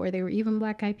Peas before they were even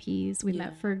Black Eyed Peas. We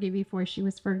met Fergie before she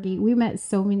was Fergie. We met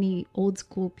so many old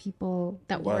school people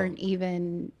that weren't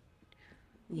even,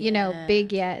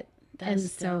 big yet.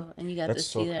 That's so, and you got to That's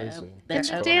so see crazy. that That's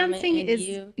And cool. the dancing in is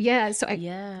you. so I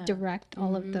Yeah. direct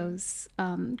all of those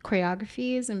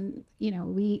choreographies, and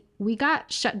we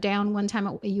got shut down one time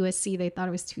at USC. They thought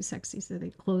it was too sexy, so they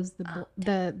closed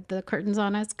the curtains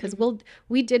on us because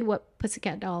we did what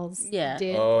Pussycat Dolls Yeah.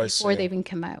 did Oh, I before see. they even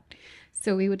come out.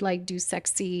 So we would like do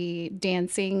sexy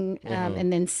dancing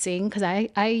and then sing because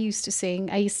I used to sing.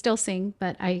 I still sing,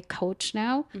 but I coach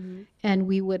now, and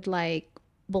we would like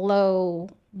blow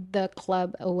the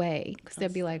club away because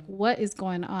they'd be like, what is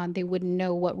going on? They wouldn't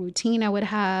know what routine I would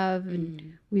have,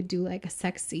 and we'd do like a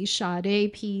sexy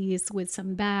Sade piece with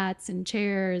some bats and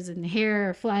chairs and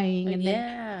hair flying, and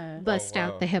then bust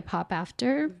out the hip hop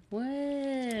after. What?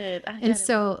 And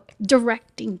so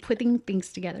directing, putting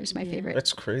things together is my favorite.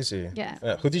 That's crazy.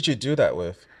 Yeah. Who did you do that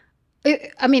with?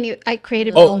 I mean, I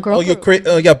created my own girl you group. create.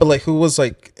 Oh, yeah, but like, who was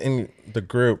like in the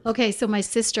group? Okay, so my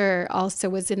sister also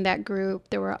was in that group.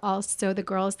 There were also the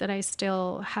girls that I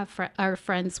still have are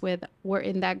friends with were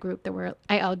in that group.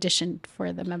 I auditioned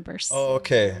for the members Oh,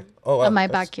 okay. Oh, wow. in my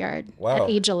backyard wow. at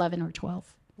age 11 or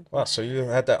 12. Wow. So you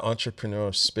had that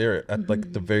entrepreneurial spirit at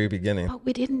like the very beginning. But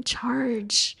we didn't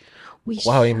charge.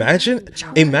 Wow. Imagine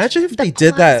if The they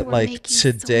did clubs that were like making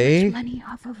so today. much money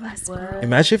off of us, girl.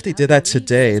 Imagine if they did that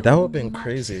today. That would have been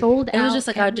crazy. Sold It was out just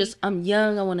like I'm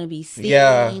young. I want to be seen.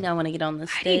 Yeah. I want to get on the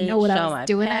stage. I didn't know what show I was my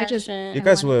doing. I just passion. You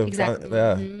guys would have, Exactly.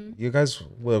 yeah. You guys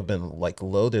would have been like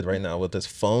loaded right now with this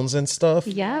phones and stuff.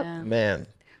 yeah. Man.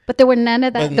 But there were none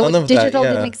of that. But none of that, Digital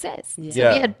yeah. didn't exist. So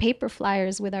Yeah. we had paper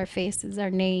flyers with our faces,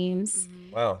 our names.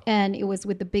 Wow. And it was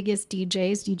with the biggest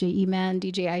DJs, DJ E-Man,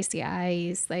 DJ Icy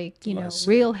Eyes, like, Nice.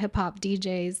 real hip hop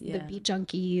DJs, the Yeah. Beat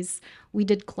Junkies. We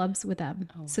did clubs with them.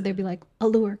 So they'd be like,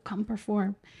 Allure, come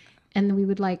perform. And then we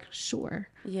would like, sure.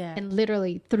 Yeah. And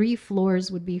literally 3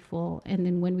 floors would be full. And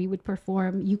then when we would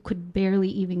perform, you could barely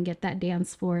even get that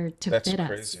dance floor to That's fit us.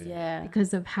 crazy. Yeah.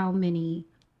 Because of how many,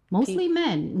 mostly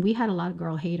men. We had a lot of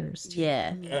girl haters. Too.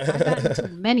 Yeah. I got into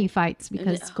many fights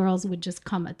because girls would just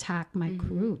come attack my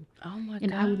crew. Oh my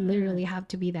And god. I would literally have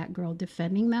to be that girl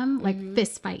defending them, like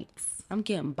fist fights. I'm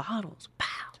getting bottles. Pow.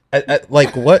 At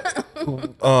like what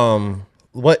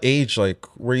age like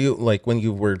were you like when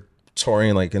you were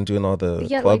touring like and doing all the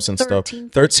Yeah, clubs like and stuff? 13,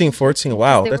 13, 14.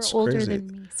 Wow, They that's were older crazy.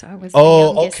 than me, so I was.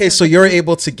 Oh, the youngest okay. of So the you're group.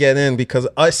 able to get in because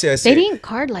I see. They didn't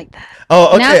card like that.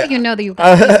 Oh, Now okay. you know that you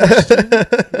got.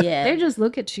 Yeah. They just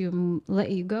look at you and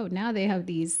let you go. Now they have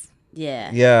these. Yeah.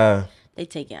 Yeah. They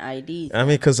taking IDs. I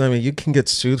mean, because you can get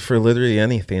sued for literally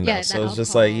anything now. Yeah, So the it's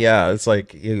just alcohol. like, yeah, it's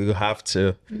like you have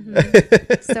to.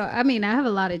 So I mean, I have a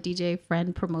lot of DJ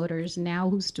friend promoters now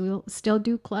who still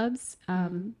do clubs,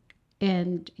 and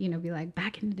be like,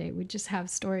 back in the day, we just have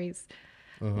stories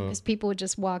because people would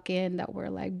just walk in that were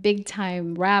like big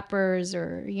time rappers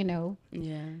or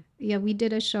Yeah. we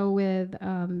did a show with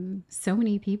so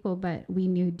many people, but we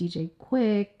knew DJ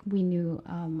Quick, we knew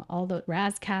all the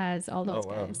Razkaz, all those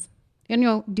wow. guys. Do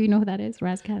you know who that is?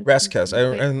 Razkaz. Rascast.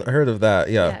 I heard of that.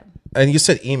 Yeah. Yeah. And you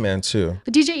said E-Man too.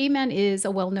 But DJ E-Man is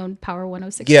a well-known Power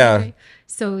 106 Yeah. DJ.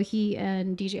 So he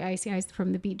and DJ Icy Ice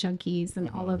from the Beat Junkies and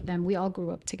all of them, we all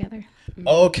grew up together.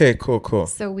 Okay, cool.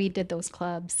 So we did those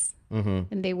clubs,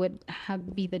 and they would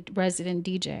be the resident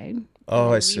DJ. Oh,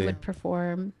 and I we see. would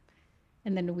perform,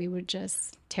 and then we would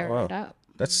just tear Wow. it up.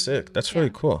 That's sick. That's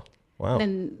really cool. Wow.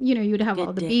 Then you'd have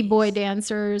all the days. b-boy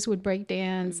dancers would break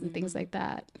dance and things like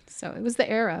that. So it was the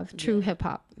era of true hip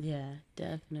hop. Yeah.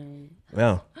 Definitely.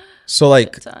 Yeah. So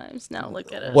like, Times. Now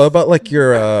look at us. what about like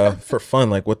your for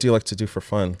fun? Like, what do you like to do for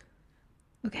fun?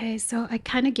 Okay, so I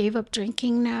kind of gave up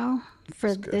drinking now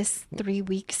for this 3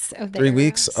 weeks of the 3 era.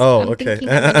 weeks? So Oh, I'm okay. thinking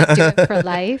I'm gonna do it for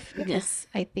life because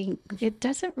I think it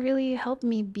doesn't really help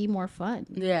me be more fun.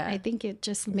 Yeah. I think it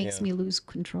just makes Yeah. me lose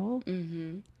control.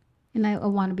 Mm-hmm. And I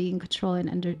want to be in control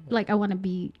and I want to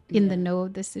be in the know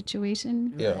of the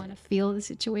situation. Yeah. I want to feel the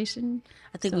situation.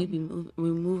 I think we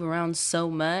move around so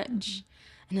much,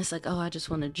 and it's like, oh, I just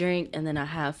want to drink, and then I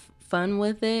have fun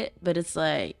with it. But it's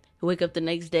like, wake up the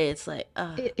next day, it's like,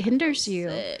 oh, It hinders you.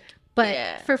 sick. But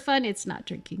Yeah. for fun, it's not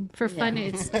drinking. For fun,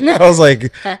 it's. I was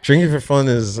like, drinking for fun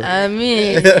is. I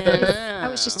mean, I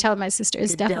was just telling my sister,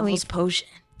 it's the definitely devil's potion.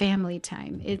 family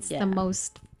time. It's Yeah. the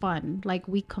most fun. Like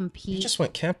we You compete. just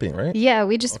went camping, right? Yeah,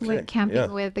 we just Okay, went camping yeah.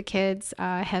 with the kids.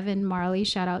 Heaven Marley,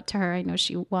 shout out to her. I know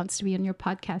she wants to be on your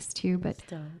podcast too, but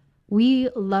we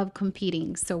love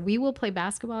competing. So we will play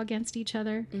basketball against each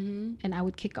other, and I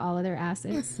would kick all of their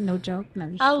asses. No joke. No,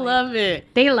 I'm just I playing. love it.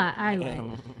 They lie. I lie.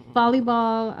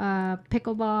 Volleyball,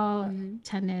 pickleball,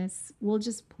 tennis. We'll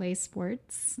just play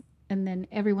sports and then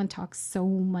everyone talks so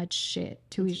much shit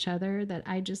to each other that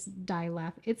I just die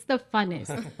laughing. It's the funnest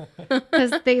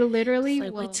because they literally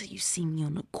Like, will. wait till you see me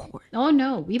on the court. Oh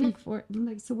no, we look for I'm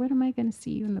like, so when am I gonna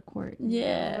see you in the court?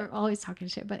 Yeah. We're always talking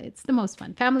shit, but it's the most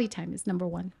fun. Family time is number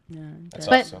one. Yeah, That's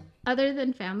But awesome. other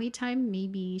than family time,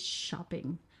 maybe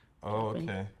shopping Oh,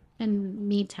 okay. and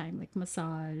me time, like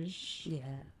massage.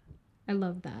 yeah. I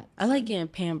love that. I like getting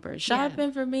pampered.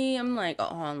 Shopping for me, I'm like an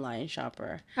online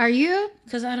shopper Are you?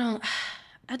 because I don't.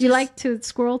 I just You like to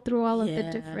scroll through all of the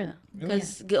different.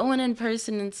 because going in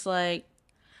person, it's like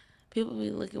people be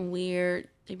looking weird.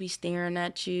 They be staring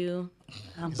at you.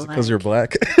 I'm black. Because you're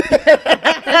black.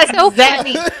 That's so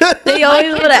funny. They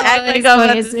always want to act like I'm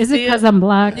about to Is it steal. because I'm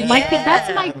black? My kid,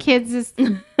 that's my kids'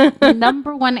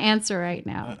 number one answer right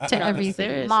now to everything.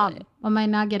 seriously. Mom, am I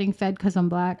not getting fed because I'm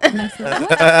black? And I said,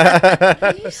 what?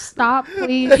 Can you stop,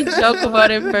 please? Joke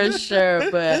about it for sure,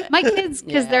 but My kids,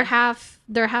 because Yeah. they're half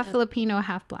Filipino,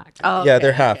 half black. oh, Yeah, okay,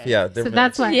 they're half. okay. Yeah, they're So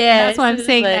that's why. Yeah, that's why I'm it's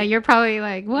saying like- that. You're probably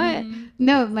like, what?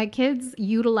 No, my kids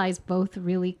utilize both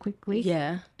really quickly.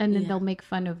 Yeah, And then yeah. they'll make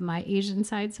fun of my Asian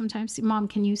side sometimes. Mom,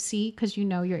 can you see? Because you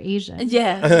know you're Asian.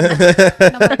 Yeah,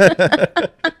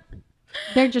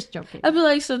 They're just joking. I'd be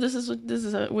like, so this is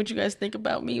what you guys think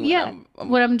about me? When Yeah. I'm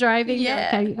When I'm driving, Yeah.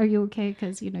 okay, are you okay?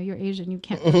 Because you know you're Asian. You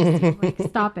can't. Really see. Like,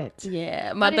 stop it.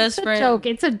 yeah. My But best it's friend. a joke.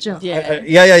 It's a joke. Yeah,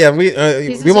 Yeah. We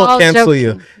This we is won't all cancel joking.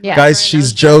 you, Yeah. guys. Right,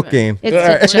 She's I'm joking. joking.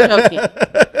 It's a we're joke.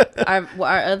 joking.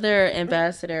 Our other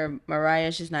ambassador,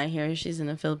 Mariah, she's not here. She's in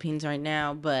the Philippines right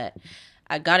now. But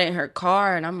I got in her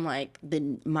car and I'm like,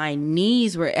 my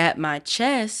knees were at my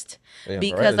chest Yeah,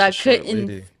 because Mariah's I a short couldn't.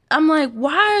 lady. I'm like,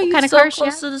 why are you kind of so car she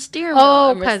close has? to the steering wheel?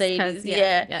 Oh, A because Mercedes,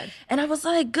 yeah. And I was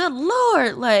like, good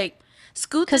Lord, like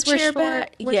scoot the 'Cause we're chair short.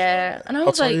 back. We're Yeah, and I How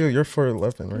was tall like, are you? You're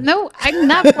 4'11", right? No, I'm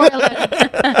not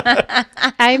 4'11".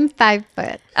 I'm 5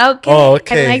 foot. okay, Oh, I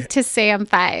okay. like to say I'm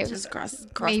 5. just cross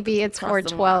Maybe it's cross the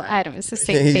 4'12". line. I don't know. It's the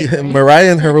same thing. right?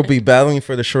 Mariah and her will be battling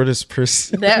for the shortest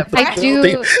person. That I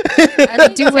do. I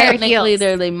do wear technically heels.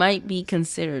 they might be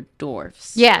considered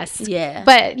dwarfs. Yes. Yeah.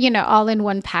 But all in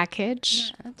one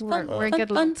package. We're good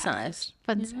fun little size.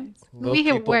 fun size. Little We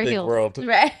can people, wear big heels. world.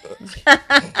 Right.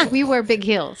 We wear big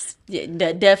heels.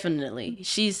 Yeah, definitely.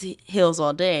 She's heels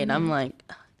all day, and I'm like,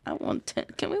 I want 10.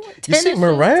 Can we want 10? You see,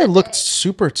 Mariah looked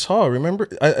super tall. Remember,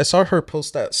 I saw her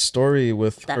post that story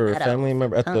with her That family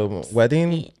member at the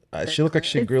wedding. She looked like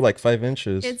she grew like 5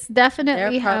 inches. It's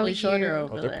definitely They're how probably shorter you...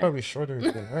 over They're there. probably shorter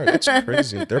than her. That's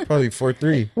crazy. They're probably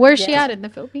 4'3". Where's she at in the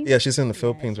Philippines? Yeah, she's in the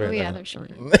Philippines Oh right yeah, now. they're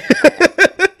shorter.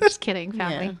 Just kidding,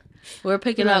 family. Yeah. We're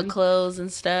picking out clothes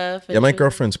and stuff. Yeah, my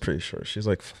girlfriend's pretty short. She's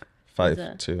like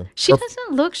that? 5'2". She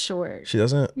doesn't look short. She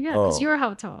doesn't. Yeah, because Oh, you're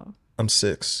how tall? I'm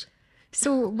 6.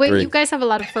 So wait, Three. you guys have a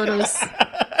lot of photos.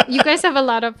 You guys have a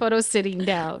lot of photos sitting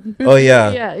down. Oh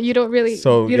yeah. Yeah, you don't really.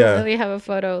 So, you yeah. don't really have a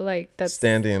photo like that's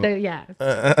Standing. yeah,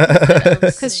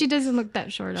 because she doesn't look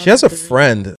that short. She has a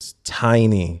friend that's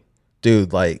tiny,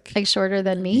 dude. Like shorter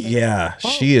than me. yeah,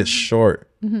 she is short.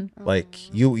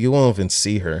 Like you won't even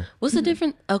see her. What's the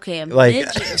difference? Okay, a Like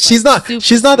midget is, she's like, not super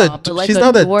she's not small, a but, like, she's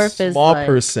not a dwarf is, small like-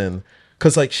 person.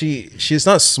 Cause like she's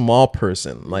not a small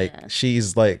person. Like Yeah.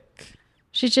 she's like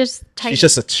She's just tiny.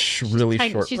 she's just a really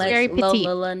Tiny. short. She's like very petite.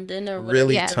 Lola London or whatever.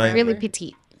 Really yeah, tiny. really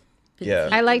petite. Yeah.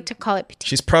 I like to call it petite.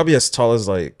 She's probably as tall as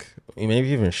like maybe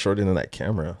even shorter than that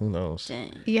camera. Who knows?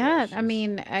 Dang. Yeah, I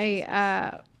mean, we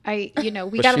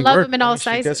But gotta she love worked. them in I all mean,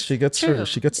 sizes. She gets True.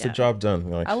 the job done.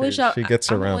 Like, I wish she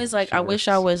gets I'm around. always like, She I wish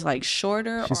I works. was like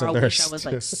shorter, She's or a I wish nurse, I was too.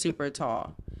 like super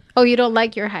tall. Oh, you don't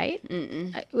like your height?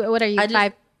 What are you? I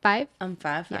just- 5'5"? I'm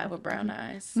 5'5" with brown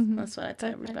eyes. That's what I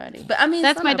tell everybody. But I mean,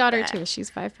 That's it's my not daughter bad. too.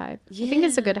 She's 5'5". I think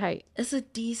it's a good height. It's a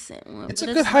decent one. It's a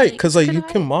but good height because like good you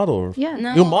can height. model. Yeah.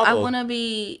 No, You model. I want to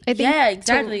be. I think Yeah, so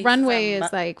exactly. runway Some-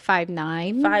 is like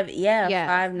 5'9". 5. Yeah,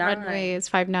 Yeah, 5'9". runway is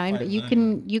 5'9", but you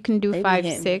 5'9". can do They be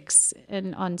 5'6"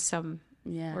 and on some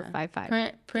Yeah. or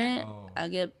 5'5". Print. I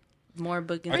get more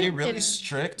bookings. Are they really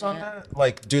strict on that?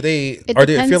 Like, do they? It Are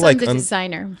they depends feel like? on the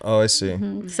designer. Oh, I see.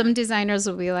 Some designers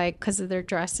will be like, because of their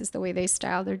dresses, the way they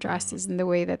style their dresses, and the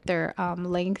way that their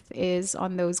length is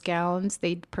on those gowns,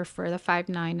 they prefer the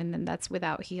 5'9", and then that's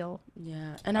without heel.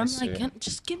 Yeah, and I'm see. like,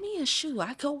 just give me a shoe.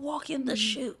 I could walk in the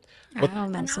shoe. I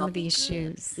don't know some of these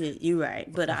shoes. Yeah, you're right,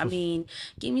 but I mean,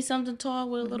 give me something tall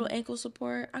with a little ankle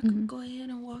support. I could go ahead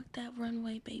and walk that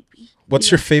runway, baby. What's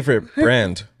your favorite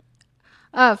brand?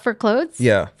 For clothes?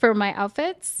 Yeah. For my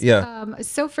outfits? Yeah.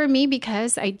 So for me,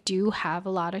 because I do have a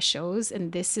lot of shows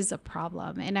and this is a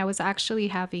problem. And I was actually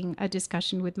having a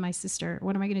discussion with my sister.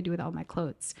 What am I going to do with all my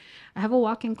clothes? I have a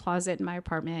walk-in closet in my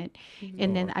apartment.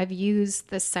 And then I've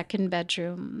used the second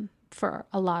bedroom for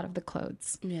a lot of the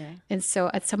clothes. Yeah. And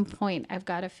so at some point, I've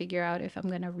got to figure out if I'm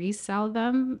going to resell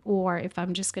them or if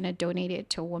I'm just going to donate it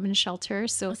to a women's shelter.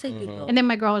 So, I'll say do both. and then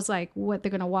my girl was like, "What? They're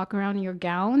going to walk around in your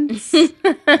gowns?"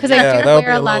 Because I Yeah, do that would be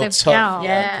wear a a lot little of tough. gowns.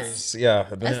 Yeah. 'Cause, yeah.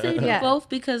 I say do Yeah. both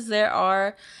because there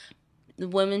are the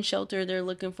women's shelter. They're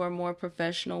looking for more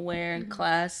professional wear and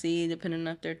classy, depending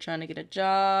on if they're trying to get a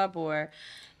job or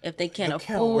if they can't I afford.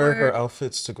 can't wear her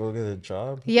outfits to go get a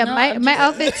job. Yeah, No, my I'm my just-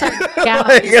 outfits are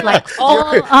gowns, like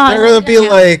all They're on. gonna be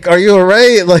like, "Are you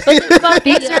alright?" Like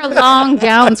These are long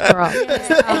gowns, girl.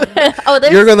 Oh,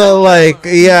 there's you're gonna like,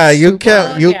 yeah, you All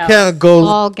can't go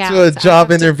All to gowns. a I job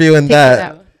have to interview in pick it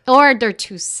that. up. Or they're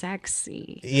too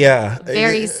sexy. Yeah,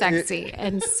 Very sexy.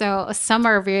 And so some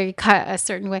are very cut a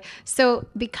certain way. So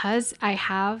because I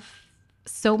have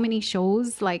so many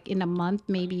shows, like in a month,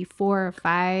 maybe 4 or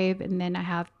 5, and then I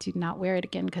have to not wear it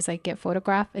again because I get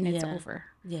photographed and it's Yeah. over.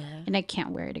 yeah. And I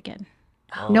can't wear it again.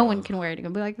 No one can wear it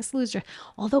again. Be like, this loser.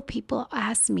 Although people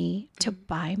ask me to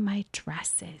buy my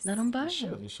dresses Let them buy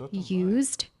them.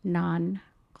 used,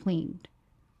 non-cleaned.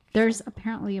 There's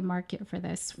apparently a market for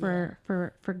this for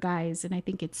guys, and I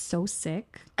think it's so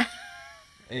sick.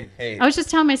 Hey, I was just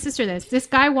telling my sister this. This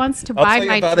guy wants to I'll buy tell you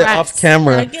my about dress it off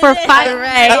camera. for $500.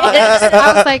 Right.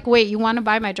 I was like, wait, you want to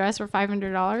buy my dress for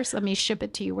 $500? Let me ship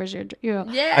it to you. Where's your? Yeah.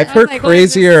 I've I was heard like,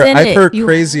 crazier. send I've it. heard You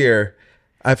crazier.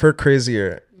 I've heard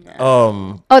crazier.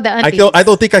 Oh, the undies. I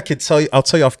don't think I could tell you. I'll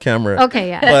tell you off camera. Okay,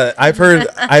 yeah. But I've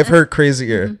heard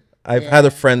crazier. I've had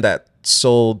a friend that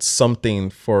sold something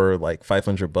for like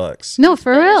 $500, No,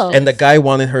 for real. and the guy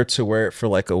wanted her to wear it for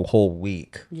like a whole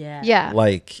week. Yeah. Yeah.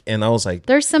 Like, and I was like,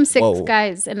 There's some sick Whoa.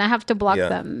 guys, and I have to block yeah,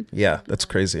 them. yeah, that's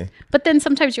crazy. But then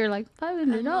sometimes you're like,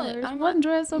 $500, I'm one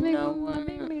dress. Let me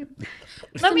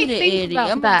Send me the think Eddie. about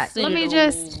I'm gonna that. send Let it me over.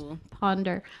 just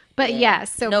ponder. But yeah,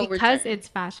 so No because return. it's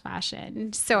fast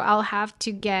fashion, so I'll have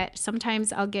to get.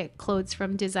 Sometimes I'll get clothes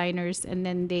from designers, and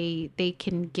then they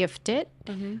can gift it.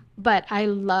 But I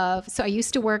love. So I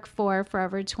used to work for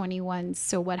Forever 21.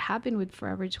 So what happened with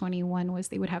Forever 21 was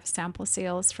they would have sample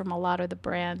sales from a lot of the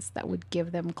brands that would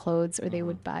give them clothes, or they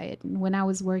would buy it. And when I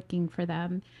was working for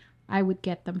them, I would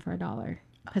get them for $1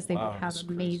 because they would have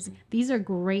amazing. These are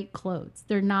great clothes.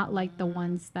 They're not like the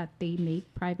ones that they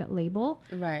make private label.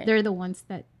 Right. They're the ones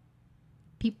that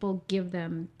people give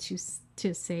them to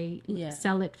say Yeah.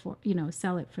 sell it for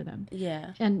them.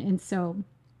 Yeah. And so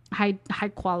high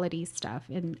quality stuff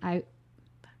and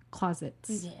closets.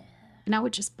 Yeah. And I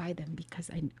would just buy them because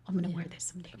I'm gonna wear this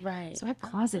someday. Right. So I have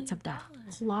closets of that.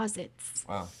 Closets.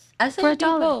 Wow. I say For do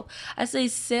 $1. both. I say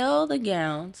sell the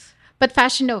gowns. But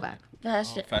Fashion Nova.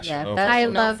 Fashion. Fashion Yeah. Nova. I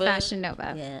Fashion love Nova. Fashion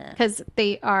Nova. Yeah. Because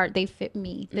they fit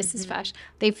me. This is fashion.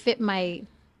 They fit my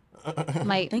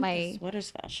I think my the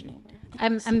sweater's fashionable.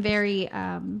 I'm very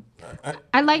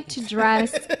I like to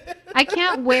dress. I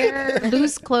can't wear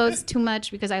loose clothes too much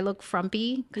because I look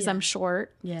frumpy because I'm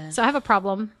short. Yeah. So I have a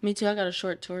problem. Me too. I got a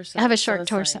short torso. I have a so short it's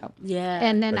torso. like- yeah.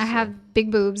 And then I have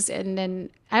big boobs, and then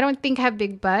I don't think I have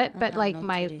big butt, but have like no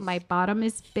my titties. bottom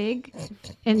is big,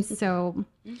 and so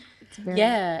it's very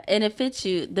yeah, and it fits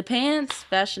you. The pants,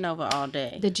 Fashion Nova all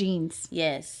day. the jeans.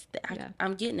 Yes, Yeah.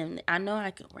 I'm getting them. I know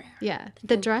I could wear 'em. Yeah,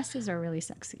 the dresses are really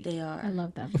sexy. They are. I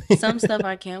love them. Some stuff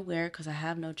I can't wear because I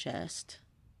have no chest.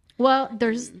 Well,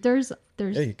 there's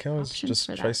Yeah, you can always options just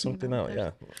for try that, something out.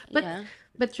 Yeah. But yeah,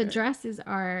 but the dresses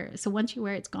are so once you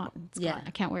wear it, it's gone. It's Yeah. gone.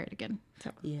 I can't wear it again. So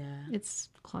yeah. it's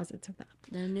closets of that.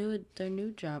 Their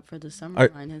new job for the summer Are-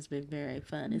 line has been very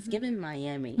fun. It's giving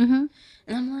Miami, Mm-hmm.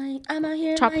 and I'm like, I'm out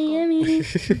here Tropical. in Miami.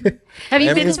 Have you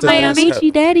Miami been is to the best. Miami?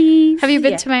 Beachy daddies. Have you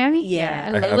been Yeah. to Miami? Yeah. I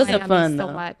I love It was Miami fun, so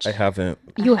though. much. I haven't.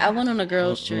 I went on a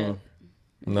girls trip.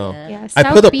 No. Yeah, I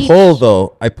South put a Beach. poll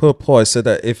though. I put a poll. I said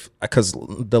that because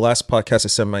the last podcast I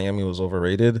said Miami was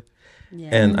overrated, Yeah.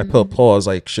 and I put a poll. I was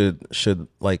like, should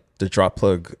like the Drop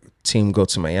Plug team go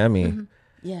to Miami?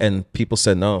 Yeah. And people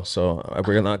said no, so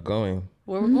we're not going.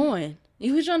 Where we're going?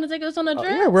 You was trying to take us on a trip?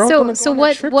 Yeah, we're all So- gonna go so on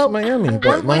what- a trip what- to Miami,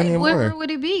 but not anymore. Where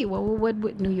would it be? What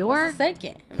would New York,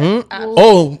 Second.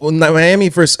 Oh, well, Miami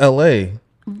versus LA.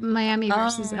 Miami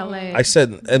versus LA? I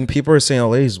said, and people are saying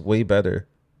LA is way better.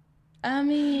 I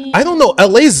mean, I don't know.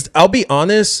 LA's. I'll be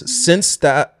honest. Since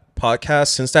that podcast,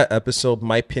 since that episode,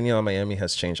 my opinion on Miami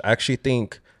has changed. I actually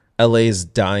think LA is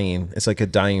dying. It's like a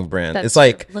dying brand. That's It's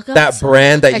like true. Look that outside.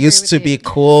 brand I that agree used with to you. be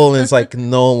cool and it's like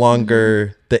no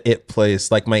longer the it place.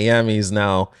 Like Miami's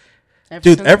now.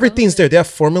 Dude, everything's there. They have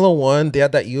Formula One. They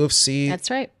have that UFC.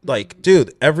 That's right. Like,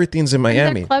 dude, everything's in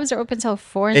Miami. Their clubs are open till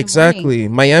 4 in the morning. Exactly.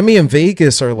 Miami and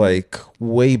Vegas are like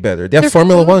way better. They have Their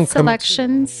Formula food One coming.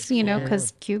 selections,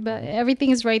 because Cuba, everything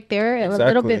is right there. A little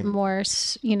Exactly. bit more,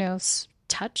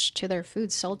 touch to their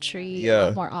food, sultry, a Yeah.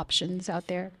 lot more options out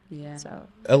there. Yeah. So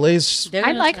LA's. They're I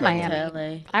gonna like turn into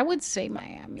Miami. LA. I would say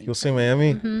Miami. You'll see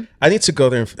Miami. Mm-hmm. I need to go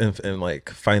there and like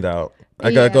find out. I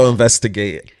gotta Yeah. go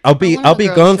investigate. I'll be went on a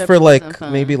girls gone trip for and like some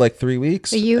fun. maybe like 3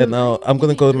 weeks, You- and I'm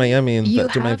gonna go to Miami and You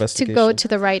do my have to investigation. go to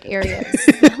the right areas.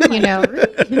 You know,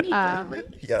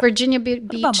 Yeah. Virginia Beach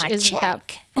my isn't that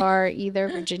check? far either.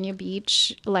 Virginia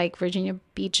Beach, like Virginia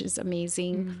Beach is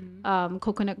amazing.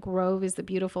 Coconut Grove is the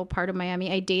beautiful part of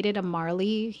Miami. I dated a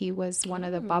Marley. He was one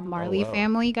of the Bob Marley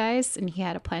family guys, and he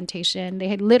had a plantation. They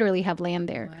had literally have land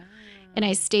there. And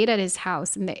I stayed at his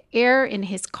house, and the air in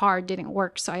his car didn't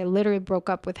work, so I literally broke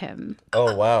up with him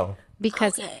Oh wow.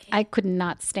 because I could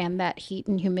not stand that heat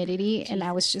and humidity, and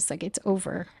I was just like, it's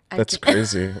over. That's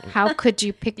crazy. How could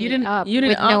you pick me didn't- up you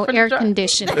didn't with no offer to air drive?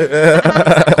 conditioning?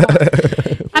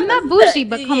 I'm not bougie,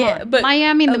 but come Yeah, on. but-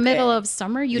 Miami in the okay. middle of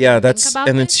summer, you Yeah, don't think that's about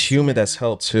and this? it's humid as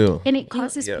hell too. And it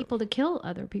causes Yeah. people to kill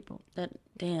other people.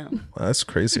 Damn. Wow, that's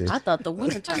crazy. I thought the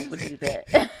wintertime would do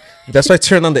that. That's why I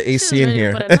turned on the AC in Ready to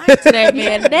here. put a knife to that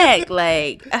man's neck.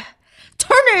 Like,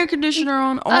 turn the air conditioner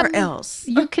on or else.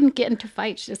 You can get into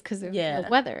fights just because of Yeah. the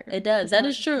weather. It does. That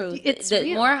is true. It's The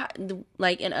real. more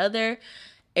like in other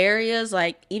areas,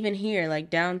 like even here, like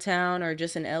downtown or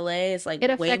just in LA, it's like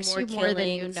It way affects more you more than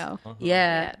you killings. know.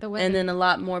 Yeah, the weather. and then a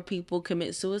lot more people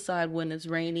commit suicide when it's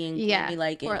raining. And Yeah, gloomy,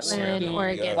 like in Portland,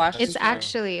 Oregon. Washington. It's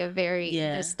actually a very,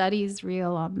 Yeah. the study's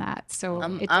real on that. So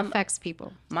it affects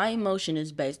people. My emotion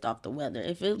is based off the weather.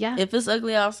 If Yeah. it's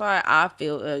ugly outside, I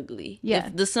feel ugly. Yeah.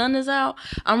 If the sun is out,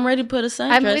 I'm ready to put a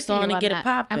I'm with sundress you on and on get it that.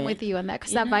 popping. I'm with you on that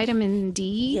because that vitamin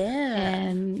D Yeah.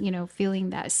 and,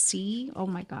 feeling that C, oh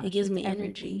my God. It gives me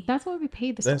energy. That's why we pay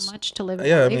so That's- much to live in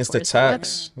Yeah, LA I mean it's for, the is weather.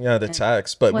 tax. Yeah, the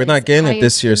tax. But we're Well, not it's getting it high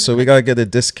this year, so we gotta get a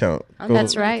discount. Go,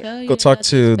 That's right. Go talk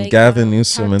to Gavin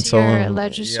Newsom Talk and to tell your him.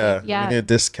 legislature. Yeah, Yeah. we need a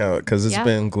discount because it's Yeah.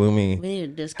 been gloomy. We need a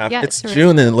discount. Yeah, It's it's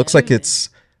June and it looks like it's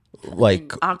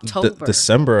like October.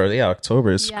 December. Yeah,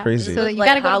 October. It's Yeah. crazy. So you Like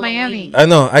gotta go to Halloween. Miami. I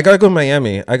know. I gotta go to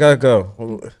Miami. I gotta go.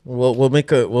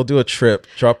 We'll do a trip.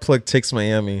 Drop plug takes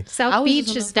Miami. South I was Beach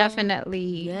just on is the phone.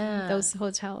 definitely, Yeah. those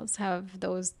hotels have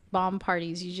those bomb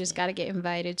parties. You just got to get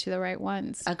invited to the right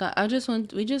ones. I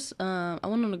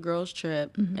went on a girls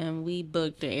trip and we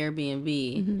booked an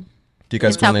Airbnb. Do you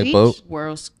guys South go on a Beach? boat?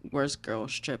 Worst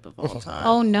girls trip of all time.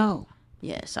 Oh, no.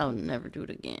 Yes, I would never do it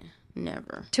again.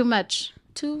 Never. Too much.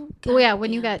 Too. Oh, yeah,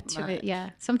 when you goddamn got to much. it, yeah.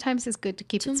 Sometimes it's good to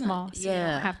keep it small. much. So you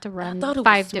Yeah. don't have to run thought it was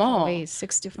 5 different small. ways,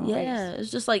 6 different Yeah, ways.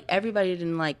 it's just like everybody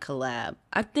didn't like collab.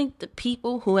 I think the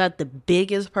people who had the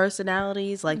biggest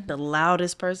personalities, like the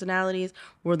loudest personalities,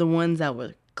 were the ones that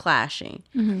were clashing.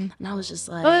 And I was just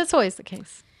like, Well, that's always the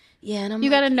case. yeah, and I'm You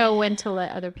like, got to know when to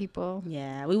let other people.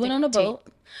 yeah, we went on a boat.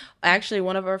 Actually,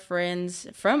 one of our friends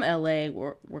from LA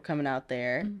were coming out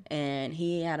there, and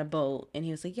he had a boat, and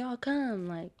he was like, "Y'all come,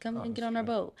 like, come and get on our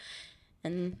boat."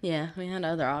 And yeah, we had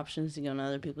other options to go on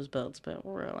other people's boats, but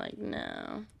we're like,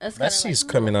 no. That's kinda Messi's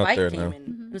like, coming a out fight there came now.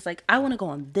 in. It was like, I want to go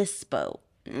on this boat.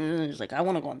 And it's like, I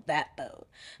want to go on that boat.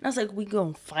 And I was like, we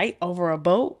gonna fight over a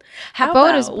boat? How boat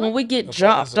about is- when we get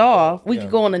dropped off, we can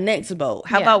go on the next boat?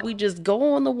 How Yeah. about we just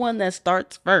go on the one that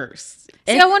starts first?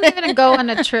 See, I wouldn't even go on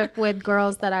a trip with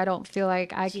girls that I don't feel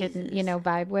like I can,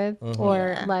 vibe with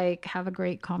or like have a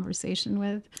great conversation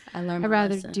with. I learned I'd my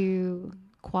rather lesson. do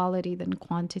quality than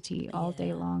quantity all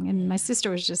day long. And my sister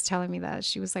was just telling me that.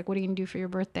 She was like, what are you going to do for your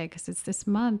birthday? Because it's this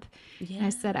month. And I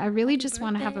said, I really just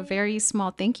want to have a very small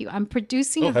thank you. I'm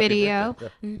producing a happy video.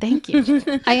 Thank you.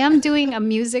 I am doing a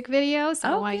music video. So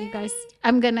I want you guys,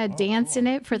 I'm going to dance in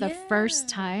it for the first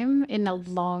time in a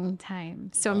long time.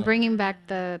 So I'm bringing back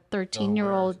the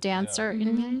 13-year-old dancer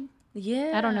in me.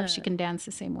 Yeah. I don't know if she can dance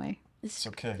the same way. It's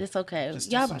okay. It's okay. Just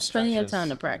do Y'all some plenty of stretches. time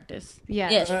to practice. Yeah.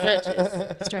 Yeah, stretches.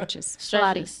 Stretches. Pilates.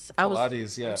 Stretches. I was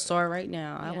Pilates, yeah. I'm sore right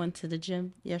now. I went to the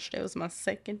gym yesterday. Was my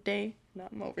second day. Now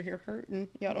I'm over here hurting.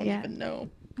 Y'all don't Yeah. even know.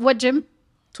 What gym?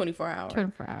 24 hours.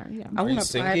 24 hours. Yeah. I you want to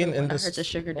singing private in one. I this heard the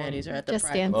sugar daddies are at the Just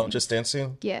private. dancing. Oh, just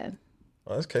dancing? Yeah.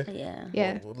 Oh, that's okay. Yeah.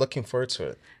 Yeah. We're looking forward to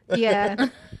it. Yeah.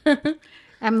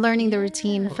 I'm learning the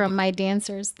routine from my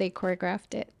dancers. They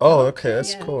choreographed it. Oh, okay.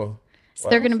 That's cool. So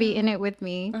they're going to be in it with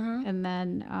me. And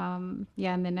then, and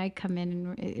then I come in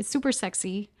and it's super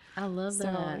sexy. I love So,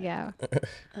 that. yeah.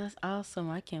 That's awesome.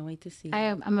 I can't wait to see.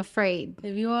 I'm afraid.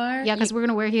 If you are, Yeah, because we're going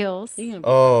to wear heels. you're gonna be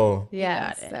Oh, Yeah.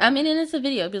 got it. so- I mean, and it's a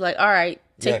video. It'd be like, all right,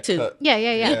 take yeah, two. cut. Yeah.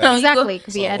 know, you go- Exactly.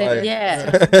 Could be edited. like-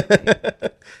 Yeah.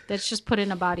 Let's just put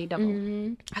in a body double.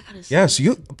 I gotta see. Yes,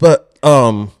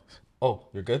 oh,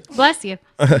 you're good. Bless you.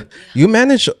 You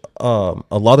manage a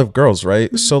lot of girls,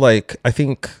 right? So like I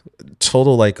think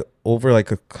total like over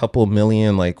like a couple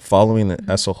million like following it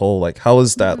as a whole. Like how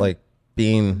is that like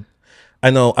being I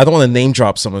know I don't want to name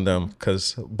drop some of them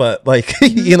but like,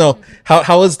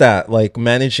 how is that like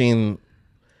managing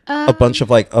a bunch of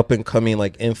like up and coming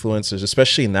like influencers,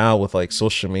 especially now with like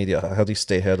social media? How do you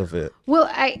stay ahead of it? Well,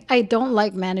 I don't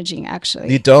like managing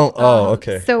actually. You don't? Oh,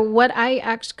 okay. So what I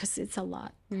actually, because it's a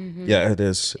lot. Yeah, it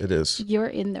is. It is. You're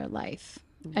in their life.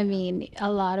 I mean, a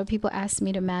lot of people ask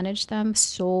me to manage them.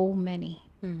 So many.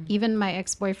 Even my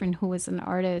ex-boyfriend, who was an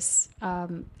artist,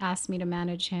 asked me to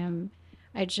manage him.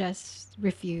 I just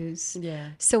refuse. Yeah.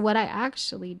 So what I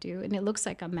actually do, and it looks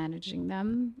like I'm managing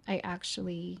them, I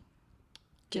actually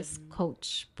just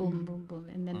coach. Boom, boom, boom,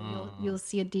 and then you'll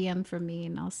see a DM from me,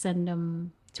 and I'll send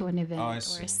them to an event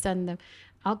or send them.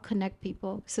 I'll connect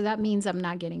people. So that means I'm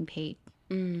not getting paid.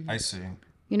 I see.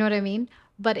 You know what I mean?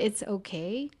 But it's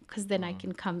okay because then I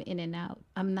can come in and out.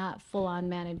 I'm not full on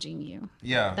managing you.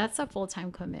 Yeah. That's a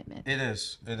full-time commitment. It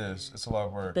is. It is. It's a lot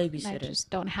of work. I Babysitter. just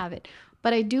don't have it.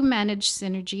 But I do manage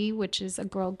Synergy, which is a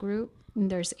girl group. And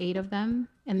there's 8 of them,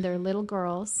 and they're little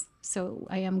girls. So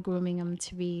I am grooming them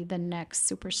to be the next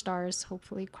superstars,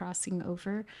 hopefully crossing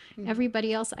over.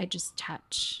 Everybody else, I just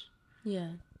touch.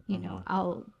 Yeah. You know,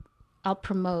 I'll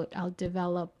promote, I'll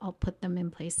develop, I'll put them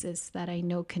in places that I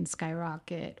know can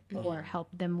skyrocket or help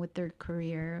them with their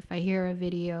career. If I hear a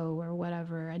video or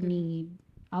whatever, a need,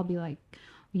 I'll be like,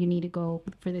 you need to go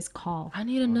for this call. I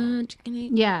need a nudge.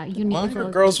 Yeah, you need One to of her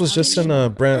go. girls was just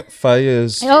in Brent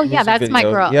Faye's. Oh yeah, music that's my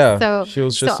video. girl. Yeah, So she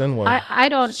was just in one. I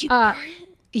don't.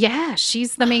 Yeah,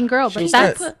 she's the main girl, but was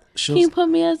that's. that- Can you put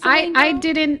me as the main I girl?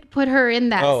 didn't put her in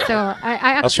that, Oh. so I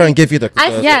I was trying to give you the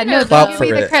yeah, no, clout don't for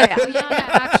give me the it. credit. Ayana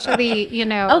actually, you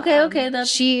know. Okay. That's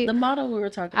she. the model we were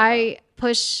talking about. I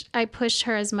push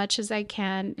her as much as I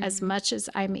can, as much as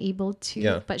I'm able to.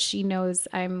 Yeah. But she knows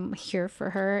I'm here for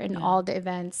her in all the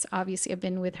events. Obviously, I've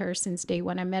been with her since day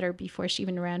one. I met her before she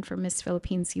even ran for Miss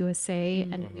Philippines USA,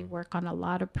 and we work on a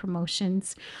lot of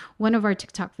promotions. One of our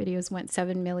TikTok videos went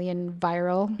 7 million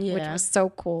viral, which Yeah. was so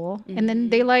cool. And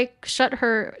then they like shut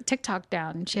her TikTok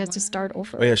down, and she has to start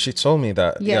over. Oh yeah, she told me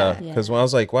that. Yeah. Yeah, because when I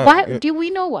was like, wow, Why? Do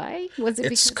we know why? Was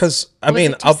it it's because because I was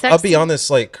mean it too I'll be sexy? honest,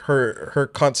 like her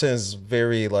content is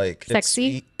very like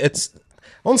Sexy? It's I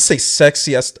won't say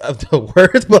sexy as the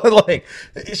word, but like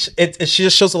she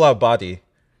just shows a lot of body.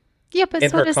 Yeah, but in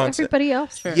so her does content. everybody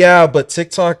else. Yeah, but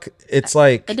TikTok, it's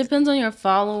like It depends on your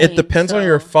following. it depends on so-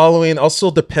 your following.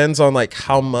 Also depends on like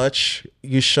how much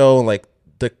you show, like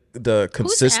the Who's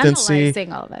consistency.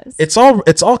 analyzing all this? It's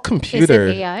all computer.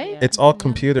 AI? It's all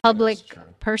computer. Public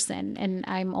person, and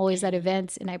I'm always at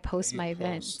events and I post my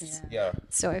events. Yeah.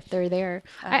 So if they're there,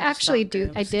 I have a actually stalker.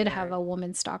 do. I did have a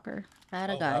woman stalker. I had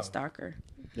a guy stalker.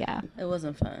 Yeah. It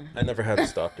wasn't fun. I never had a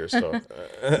stalker, so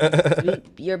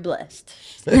You're blessed.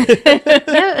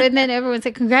 Yeah, and then everyone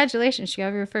said, "Congratulations, you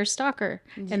have your first stalker,"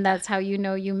 and that's how you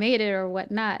know you made it or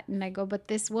whatnot. And I go, "But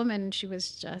this woman, she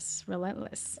was just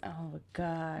relentless." Oh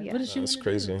God! Yeah. What did she That's want to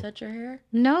crazy. do? Touch your hair?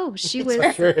 No, she was.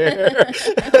 What did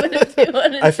she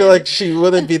want to I feel like she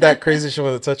wouldn't be that crazy. She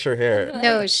would touch her hair.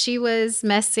 No, she was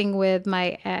messing with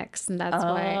my ex, and that's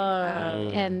why. Oh.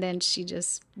 And then she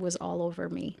just was all over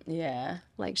me. Yeah.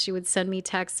 Like she would send me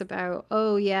texts about,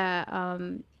 oh yeah,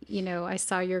 you know, I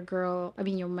saw your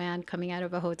man coming out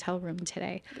of a hotel room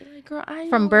today Like, girl, I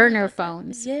from know. burner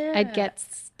phones. Yeah. I'd get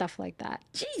stuff like that,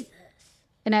 Jesus.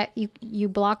 and you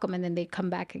block them, and then they come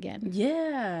back again.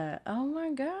 Yeah. Oh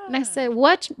my God. And I said,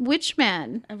 what? Which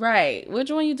man? Right.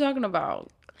 Which one you talking about?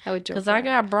 I would joke. Because I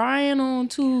got Brian on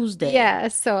Tuesday. yeah.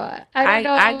 So I don't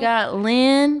know. I got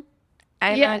Lynn.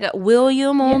 Yeah. I got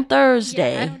William on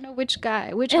Thursday. I don't know which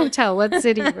guy, which hotel, what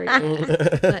city were you in?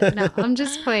 But no, I'm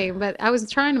just playing. But I was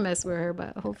trying to mess with her,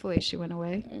 but hopefully she went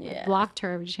away. Yeah. I blocked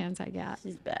her every chance I got.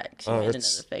 She's back. She Oh, made another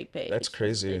that's- fake page. That's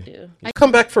crazy. They do.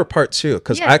 Come back for part 2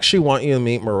 because Yeah. I actually want you to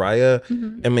meet Mariah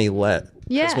and Maylette.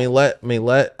 Yeah. Because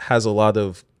Maylette has a lot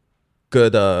of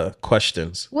good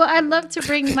questions. Well, I'd love to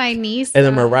bring my niece, And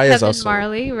then Mariah's Heaven also-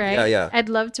 Marley, right? Yeah, yeah. I'd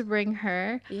love to bring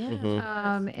her.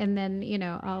 Yeah. And then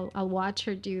I'll watch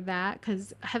her do that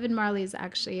because Heaven Marley is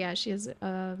actually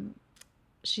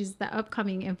she's the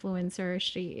upcoming influencer.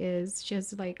 She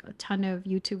has like a ton of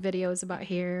YouTube videos about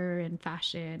hair and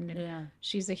fashion. And Yeah.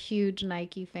 she's a huge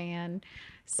Nike fan.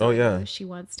 So Oh, yeah. she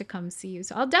wants to come see you.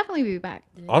 So I'll definitely be back.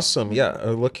 Awesome. Yeah.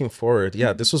 Looking forward.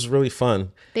 Yeah. This was really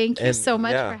fun. Thank you And, so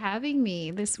much yeah. for having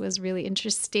me. This was really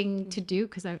interesting to do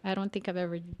because I don't think I've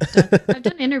ever done. I've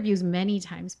done interviews many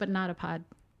times, but not a pod.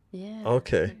 Yeah.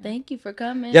 Okay. Thank you for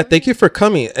coming. Yeah, thank you for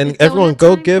coming. And It's everyone donut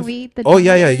go time. give. Can we eat the Oh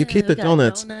yeah, donuts? you keep the We got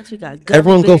donuts. We got gummy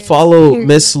Everyone go bears, follow period.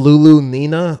 Miss Lulu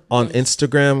Nina on Yes.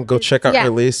 Instagram. Go check out Yeah. her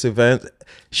latest event.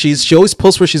 She always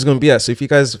posts where she's going to be at. So if you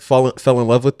guys fell in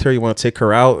love with her, you want to take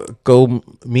her out, go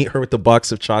meet her with the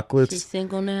box of She's chocolates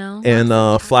single now. and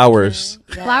flowers.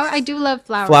 Yes. Flower. I do love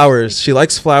flowers. Flowers. She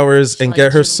likes flowers, and likes get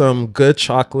her gentlemen. some good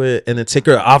chocolate, and then take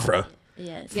her to Avra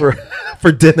Yes.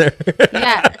 for dinner.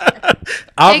 Yeah.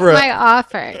 Take Avra. my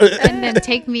offer and then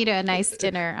take me to a nice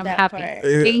dinner. I'm That happy. part.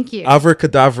 Thank you. Avra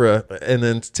Cadavra, and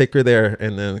then take her there,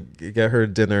 and then get her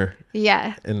dinner,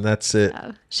 Yeah. and that's it.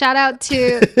 Shout out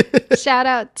to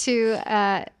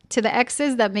the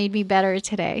exes that made me better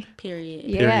today. Period.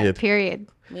 Yeah. Period.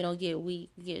 We don't get weak.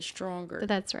 We get stronger.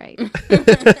 That's right.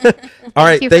 All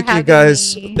right, you for thank you having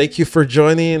guys. me. Thank you for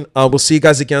joining. We'll see you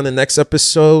guys again on the next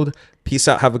episode. Peace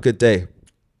out. Have a good day.